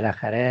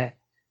 بالاخره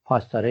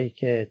پاسدارایی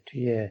که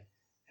توی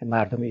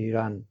مردم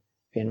ایران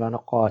به عنوان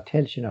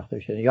قاتل شناخته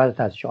شدن، یادت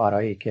از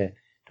شعارهایی که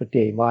تو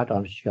دیما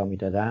دانشجوها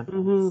میدادن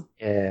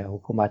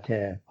حکومت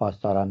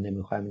پاسداران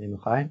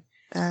نمیخوایم.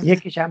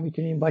 یکیش هم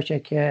میتونیم باشه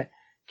که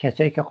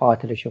کسایی که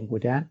قاتلشون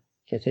بودن،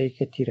 کسایی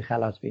که تیر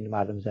خلاص به این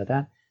مردم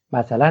زدن،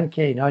 مثلا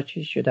که اینا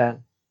چی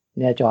شدن؟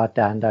 نجات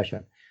دهنده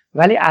شدن.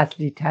 ولی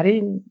اصلی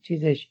ترین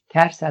چیزش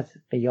ترس از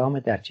قیام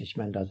در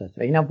چشم انداز است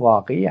و اینم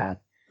واقعی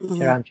است.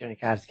 چرا همچنین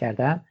که عرض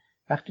کردم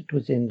وقتی تو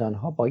زندان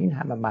ها با این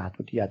همه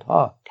محدودیت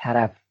ها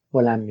طرف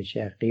بلند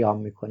میشه قیام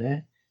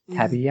میکنه،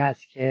 طبیعی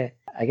است که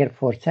اگر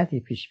فرصتی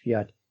پیش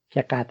بیاد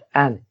که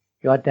قطعاً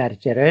یا در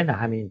جریان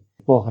همین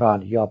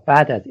بحران یا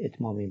بعد از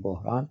اتمام این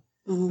بحران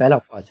بلا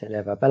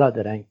فاصله و بلا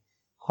درنگ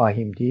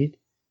خواهیم دید،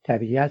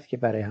 طبیعی است که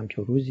برای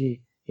همچون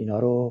روزی اینا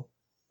رو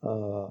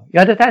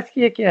یادت هست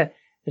که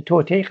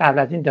توطئه قبل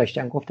از این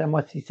داشتن، گفتن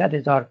ما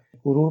 300,000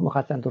 گروه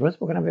می‌خواستن درست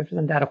بکنن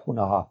بفرستن در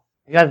خونه ها.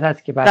 یادت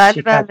هست که بعد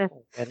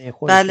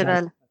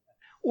بله.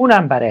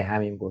 اونم برای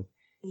همین بود.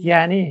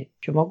 یعنی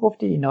شما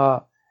گفتی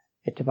اینا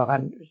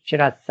اتفاقا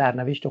چرا از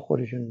سرنوشت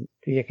خودشون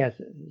تو یکی از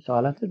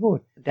سوالات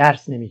بود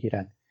درس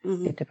نمیگیرن.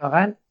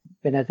 اتفاقا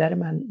به نظر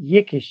من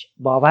یکیش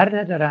باور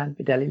ندارن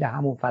به دلیل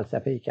همون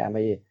فلسفه‌ای که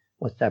همه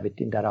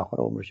مستبدین در آخر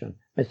عمرشون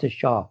مثل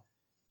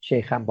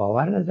شیخ هم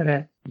باور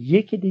نداره.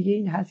 یکی دیگه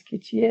این هست که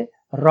چیه؟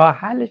 راه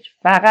حلش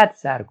فقط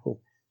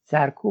سرکوب.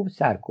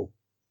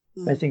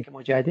 مثل اینکه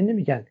مجاهدین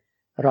نمیگن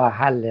راه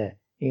حل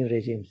این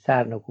رژیم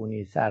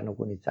سرنگونی.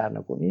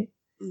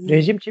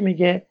 رژیم چی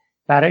میگه؟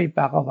 برای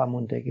بقا و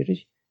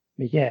موندگیش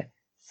میگه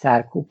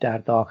سرکوب در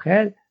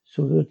داخل،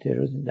 صدور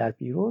تروریسم در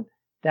بیرون،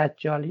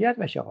 دجالیت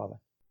و شقاوت.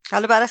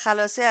 حالا برای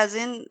خلاصی از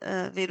این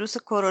ویروس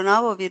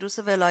کرونا و ویروس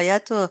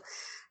ولایت و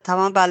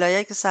تمام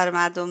بلایایی که سر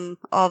مردم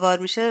آوار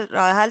میشه،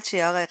 راه حل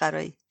چیه آقای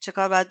قرایی؟ چه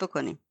کار باید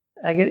بکنیم؟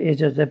 اگر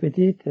اجازه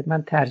بدید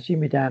من ترجیح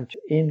میدم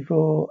این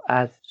رو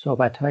از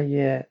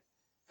صحبت‌های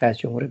رئیس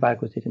جمهور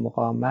برگزیده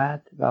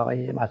مقاومت و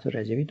آقای مسعود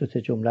رجبی 2-3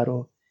 جمله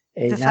رو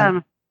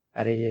عیناً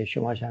برای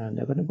شما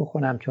شنوندگان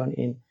بخونم، چون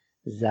این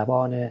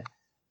زبان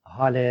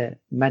حال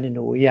من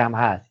نوعی هم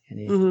هست.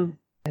 یعنی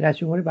رئیس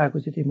جمهور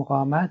برگزیده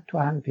مقاومت تو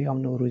هم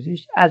پیام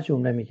نوروزیش از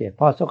جمله میگه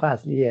پاسخ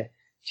اصلی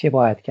چه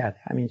باید کرد،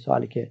 همین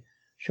سوالی که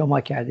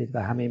شما کردید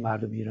و همه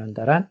مردم ایران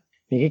دارن،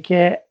 میگه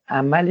که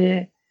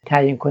عمل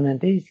تعیین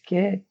کننده است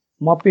که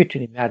ما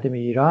بتونیم مردم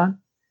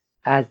ایران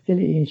از دل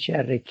این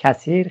شر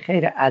کثیر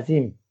خیر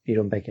عظیم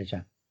بیرون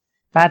بکشن.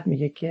 بعد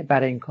میگه که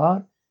برای این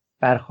کار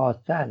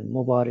برخاستن،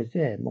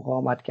 مبارزه،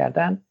 مقاومت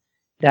کردن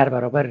در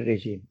برابر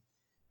رژیم،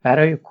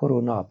 برای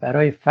کرونا،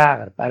 برای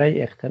فقر،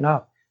 برای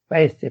اختناق و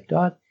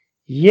استبداد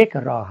یک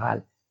راه حل،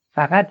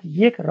 فقط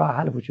یک راه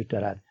حل وجود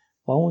دارد،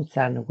 با اون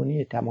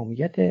سرنگونی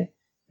تمامیت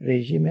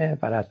رژیم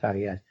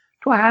ولایت‌فقیه است.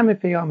 تو همه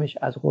پیامش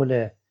از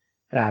قول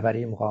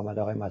رهبری مقاومت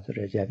آقای مسعود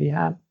رجبی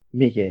هم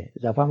میگه،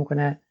 اضافه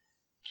میکنه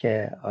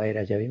که آقای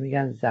رجبی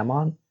میگن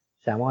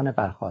زمان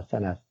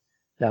برخاستن است،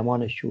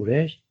 زمان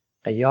شورش،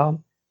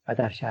 قیام و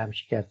در شرم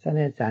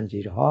شکستن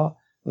زنجیرها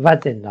و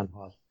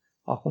زندان‌هاست.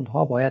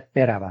 آخوندها باید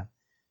بروند.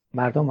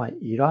 مردم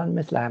ایران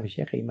مثل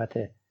همیشه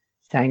قیمت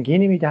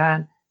سنگینی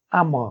میدهند،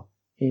 اما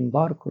این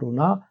بار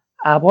کرونا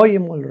ابای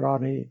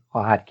ملرانی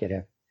خواهد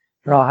گرفت.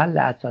 راه حل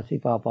اساسی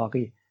و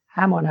واقعی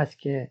همان است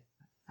که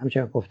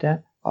همچنان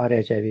گفته آقای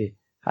رجبی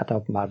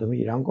خطاب مردم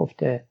ایران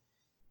گفته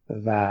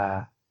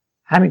و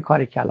همین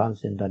کاری که الان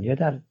زندانی‌ها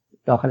در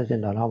داخل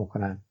زندان‌ها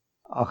میکنن.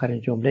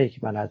 آخرین جمله‌ای که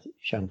من از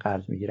ایشان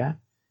قرض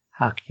میگیرم،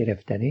 حق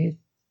گرفتنی است،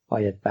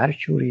 باید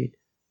برشورید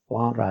و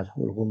آن را از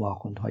حلقوم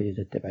آخوندهای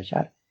ضد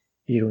بشر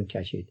بیرون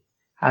کشید.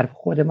 حرف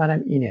خود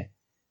منم اینه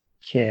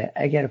که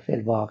اگر فی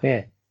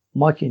الواقع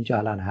ما که اینجا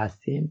الان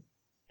هستیم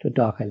تو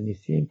داخل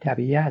نیستیم،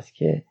 طبیعی است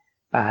که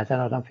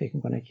بعضا آدم فکر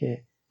میکنه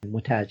که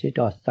متوجه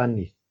داستان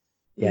نیست،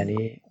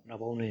 یعنی اونا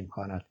با اون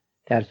امکانات،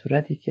 در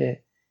صورتی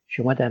که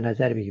شما در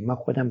نظر بگیرید من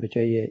خودم به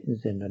جای این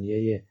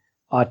زندانیای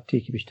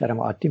عادی که بیشترم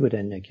عادی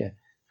بودن نه که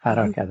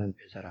فرار کردن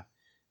بذارم.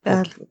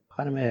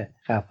 خانم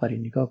غفاری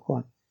نگاه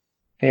کن،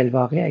 فی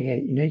الواقع اگر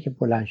اینایی که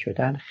بلند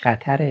شدن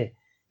خطر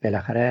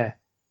بالاخره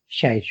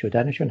شهید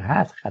شدنشون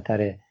هست،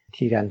 خطر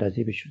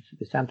تیراندازی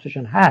به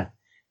سمتشون هست،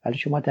 ولی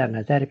شما در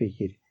نظر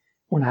بگیر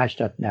اون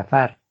 80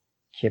 نفر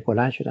که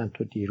بلند شدن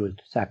تو دیروز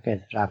تو سقز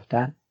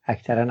رفتن،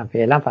 اکثرا هم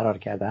فعلا فرار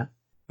کردن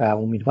و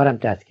امیدوارم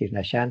دستگیر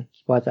نشن.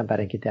 بازم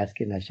برای اینکه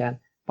دستگیر نشن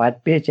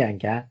باید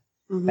بجنگن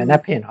و نه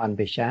پنهان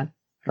بشن.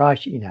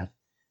 راهش این است،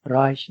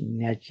 راهش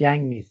نه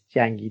جنگ نیست،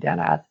 جنگیدن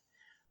است.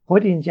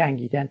 خود این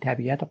جنگیدن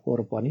طبیعت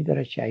قربانی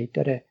داره، شهید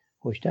داره،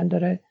 کشتن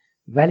داره،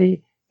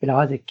 ولی به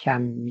لحاظ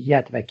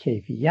کمیت و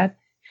کیفیت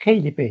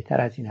خیلی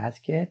بهتر از این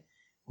هست که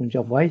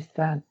اونجا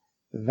وایستن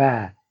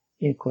و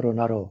این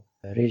کرونا رو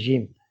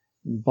رژیم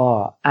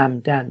با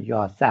عمدن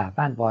یا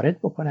سهوا وارد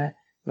بکنه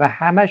و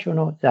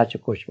همشونو زجر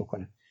کش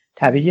بکنه.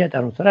 طبیعیه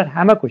در اون صورت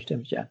همه کشته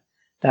میشن.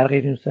 در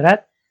غیر این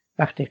صورت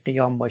وقتی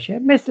قیام باشه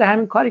مثل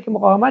همین کاری که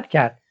مقاومت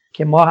کرد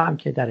که ما هم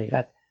که در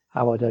حقیقت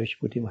هوادارش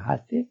بودیم و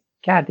هستیم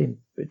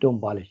کردیم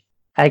دنبالش.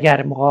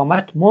 اگر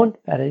مقاومت موند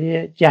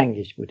برای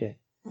جنگش بوده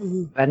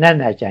و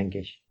نه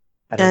جنگش.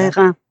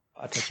 دقیقا.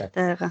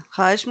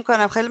 خواهش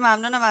میکنم، خیلی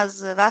ممنونم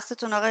از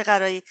وقتتون آقای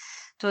قرایی.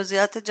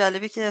 توضیحات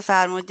جالبی که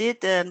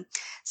فرمودید.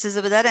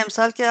 13 بدر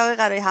امسال که آقای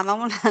قرایی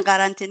هممون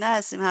قرنطینه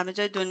هستیم، همه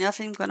جای دنیا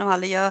فکر میکنم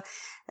حالا یا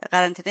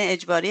قرنطینه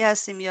اجباری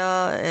هستیم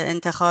یا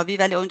انتخابی،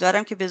 ولی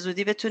امیدوارم که به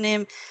زودی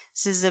بتونیم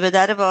 13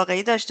 بدر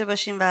واقعی داشته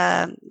باشیم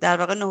و در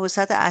واقع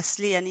نهوست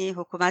اصلی یعنی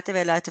حکومت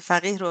ولایت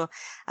فقیه رو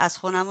از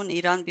خونمون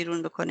ایران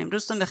بیرون بکنیم.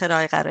 روزتون بخیر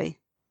آقای قرایی.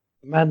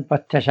 من با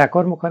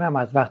تشکر میکنم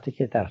از وقتی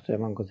که در اختیار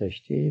من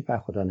گذاشتی و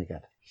خدا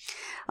نگهدار.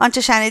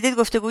 آنچه شنیدید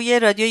گفتگوی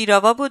رادیو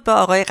ایراوا بود با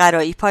آقای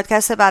قرایی.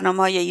 پادکست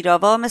برنامه‌های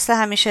ایراوا مثل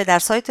همیشه در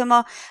سایت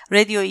ما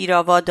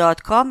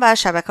radioirava.com و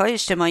شبکه‌های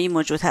اجتماعی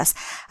موجود هست.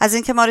 از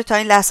اینکه ما رو تا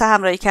این لحظه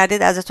همراهی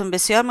کردید ازتون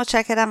بسیار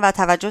متشکرم و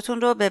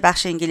توجهتون رو به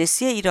بخش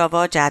انگلیسی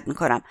ایراوا جلب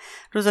می‌کنم.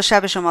 روز و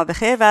شب شما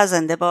بخیر و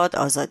زنده باد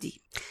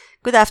آزادی.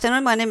 Good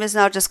afternoon, my name is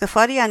Narges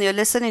Ghaffari and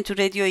you're listening to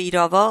Radio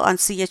Irava on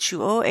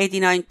CHUO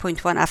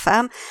 89.1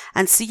 FM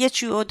and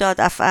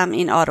CHUO.FM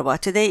in Ottawa.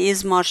 Today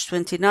is March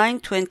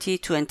 29,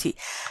 2020.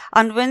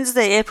 On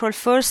Wednesday, April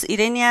 1st,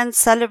 Iranians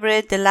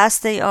celebrate the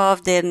last day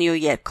of their new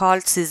year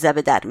called 13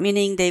 بدر,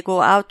 meaning they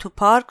go out to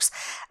parks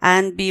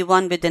and be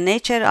one with the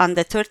nature on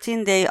the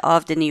 13th day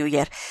of the new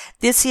year.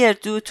 This year,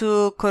 due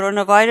to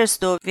coronavirus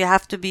though, we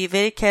have to be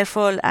very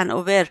careful and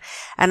aware,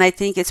 and I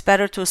think it's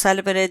better to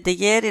celebrate the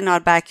year in our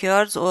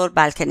backyards or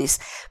balconies.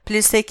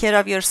 Please take care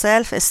of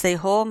yourself, stay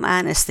home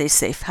and stay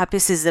safe. Happy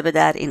 13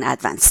 بدر in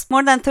advance.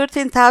 More than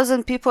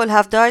 13,000 people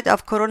have died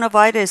of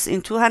coronavirus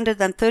in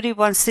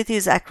 231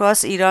 cities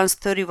across Iran's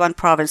 31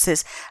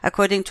 provinces,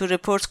 according to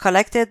reports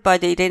collected by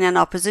the Iranian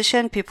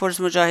opposition People's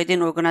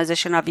Mujahideen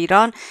Organization of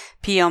Iran,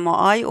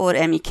 PMOI or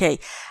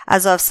MEK,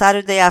 as of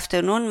Saturday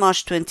afternoon,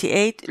 March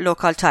 28,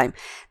 local time.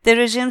 The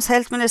regime's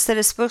health minister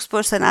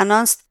spokesperson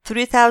announced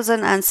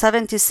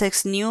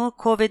 3,076 new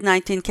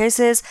COVID-19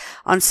 cases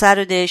on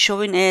Saturday,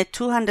 showing a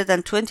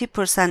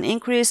 220%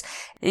 increase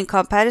in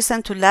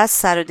comparison to last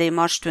Saturday,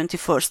 March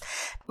 21st.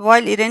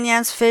 While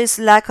Iranians face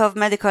lack of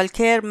medical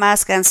care,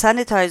 masks and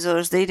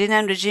sanitizers, the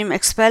Iranian regime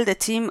expelled a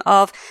team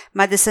of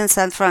Médecins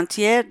Sans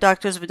Frontières,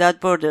 Doctors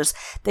Without Borders.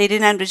 The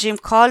Iranian regime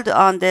called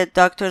on the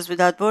Doctors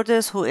Without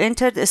Borders who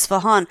entered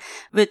Isfahan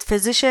with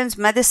physicians,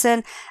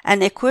 medicine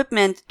and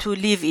equipment to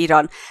leave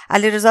Iran.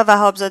 Alireza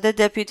Wahabzadeh,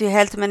 Deputy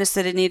Health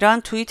Minister in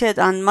Iran, tweeted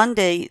on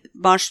Monday,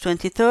 March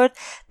 23rd,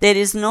 there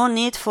is no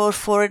need for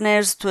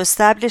foreigners to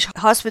establish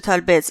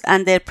hospital beds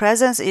and their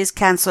presence is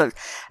cancelled.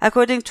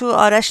 According to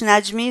Arash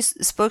Najmi,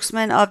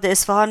 spokesman of the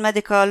Isfahan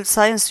Medical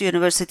Science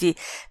University,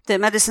 the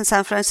Médecins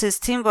Sans Frontières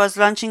team was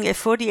launching a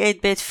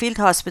 48-bed field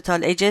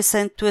hospital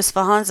adjacent to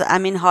Isfahan's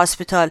Amin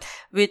Hospital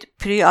with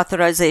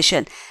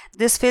pre-authorization.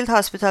 This field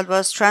hospital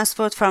was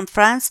transferred from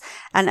France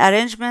and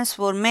arrangements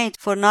were made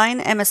for 9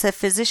 MSF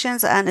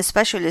physicians and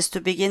specialists to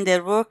begin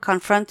their work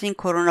confronting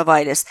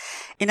coronavirus.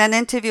 In an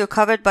interview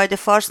covered by the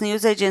Fars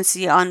news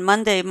agency on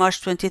Monday,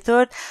 March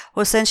 23rd,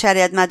 Hossein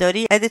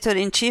Shariatmadari,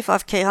 editor-in-chief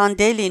of Kayhan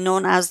Daily,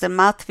 known as the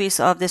mouthpiece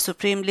of the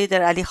Supreme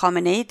Leader Ali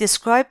Khamenei,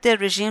 described the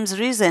regime's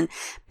reason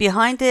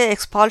behind the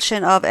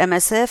expulsion of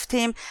MSF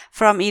team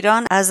from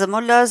Iran as the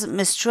mullahs'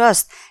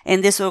 mistrust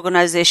in this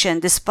organization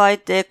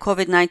despite the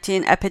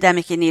COVID-19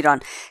 epidemic in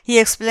Iran. He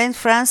explained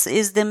France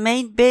is the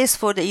main base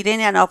for the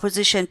Iranian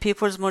opposition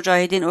People's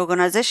Mujahideen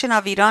Organization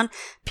of Iran,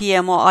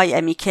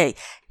 PMOI-MEK.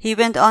 He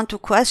went on to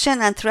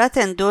question and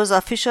threaten those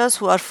officials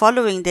who are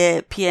following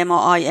the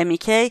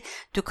PMOI-MEK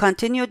to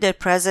continue their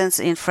presence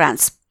in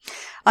France.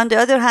 On the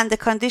other hand, the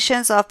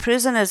conditions of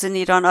prisoners in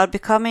Iran are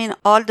becoming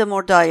all the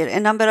more dire.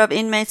 A number of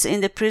inmates in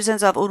the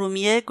prisons of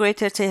Urumiyeh,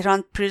 Greater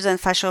Tehran Prison,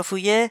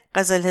 Fashafuyeh,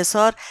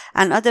 Qazilhisar,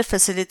 and other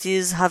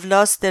facilities have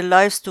lost their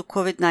lives to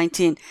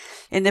COVID-19.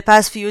 In the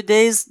past few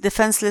days,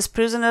 defenseless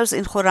prisoners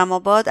in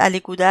Khurramabad, Ali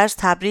Gudars,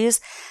 Tabriz,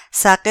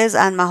 Saqqez,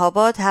 and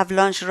Mahabad have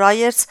launched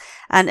riots,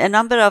 and a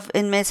number of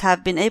inmates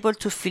have been able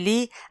to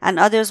flee, and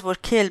others were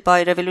killed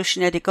by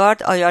Revolutionary Guard,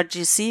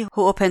 IRGC,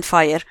 who opened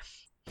fire.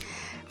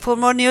 For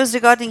more news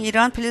regarding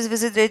Iran, please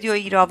visit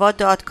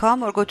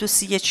radioirava.com or go to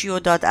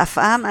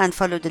chu.fm and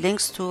follow the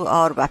links to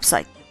our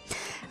website.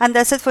 And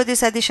that's it for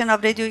this edition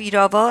of Radio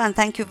Irava, and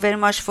thank you very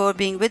much for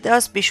being with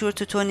us. Be sure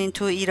to tune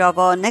into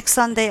Irava next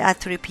Sunday at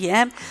 3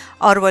 p.m.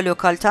 Arwa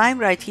local time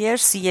right here,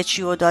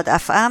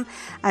 chu.fm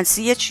and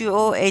chu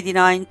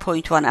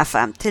 89.1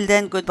 FM. Till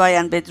then, goodbye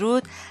and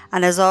bedrood,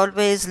 and as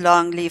always,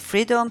 long live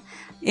freedom.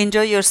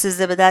 Enjoy your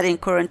 13 بدر in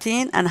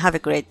quarantine and have a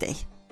great day.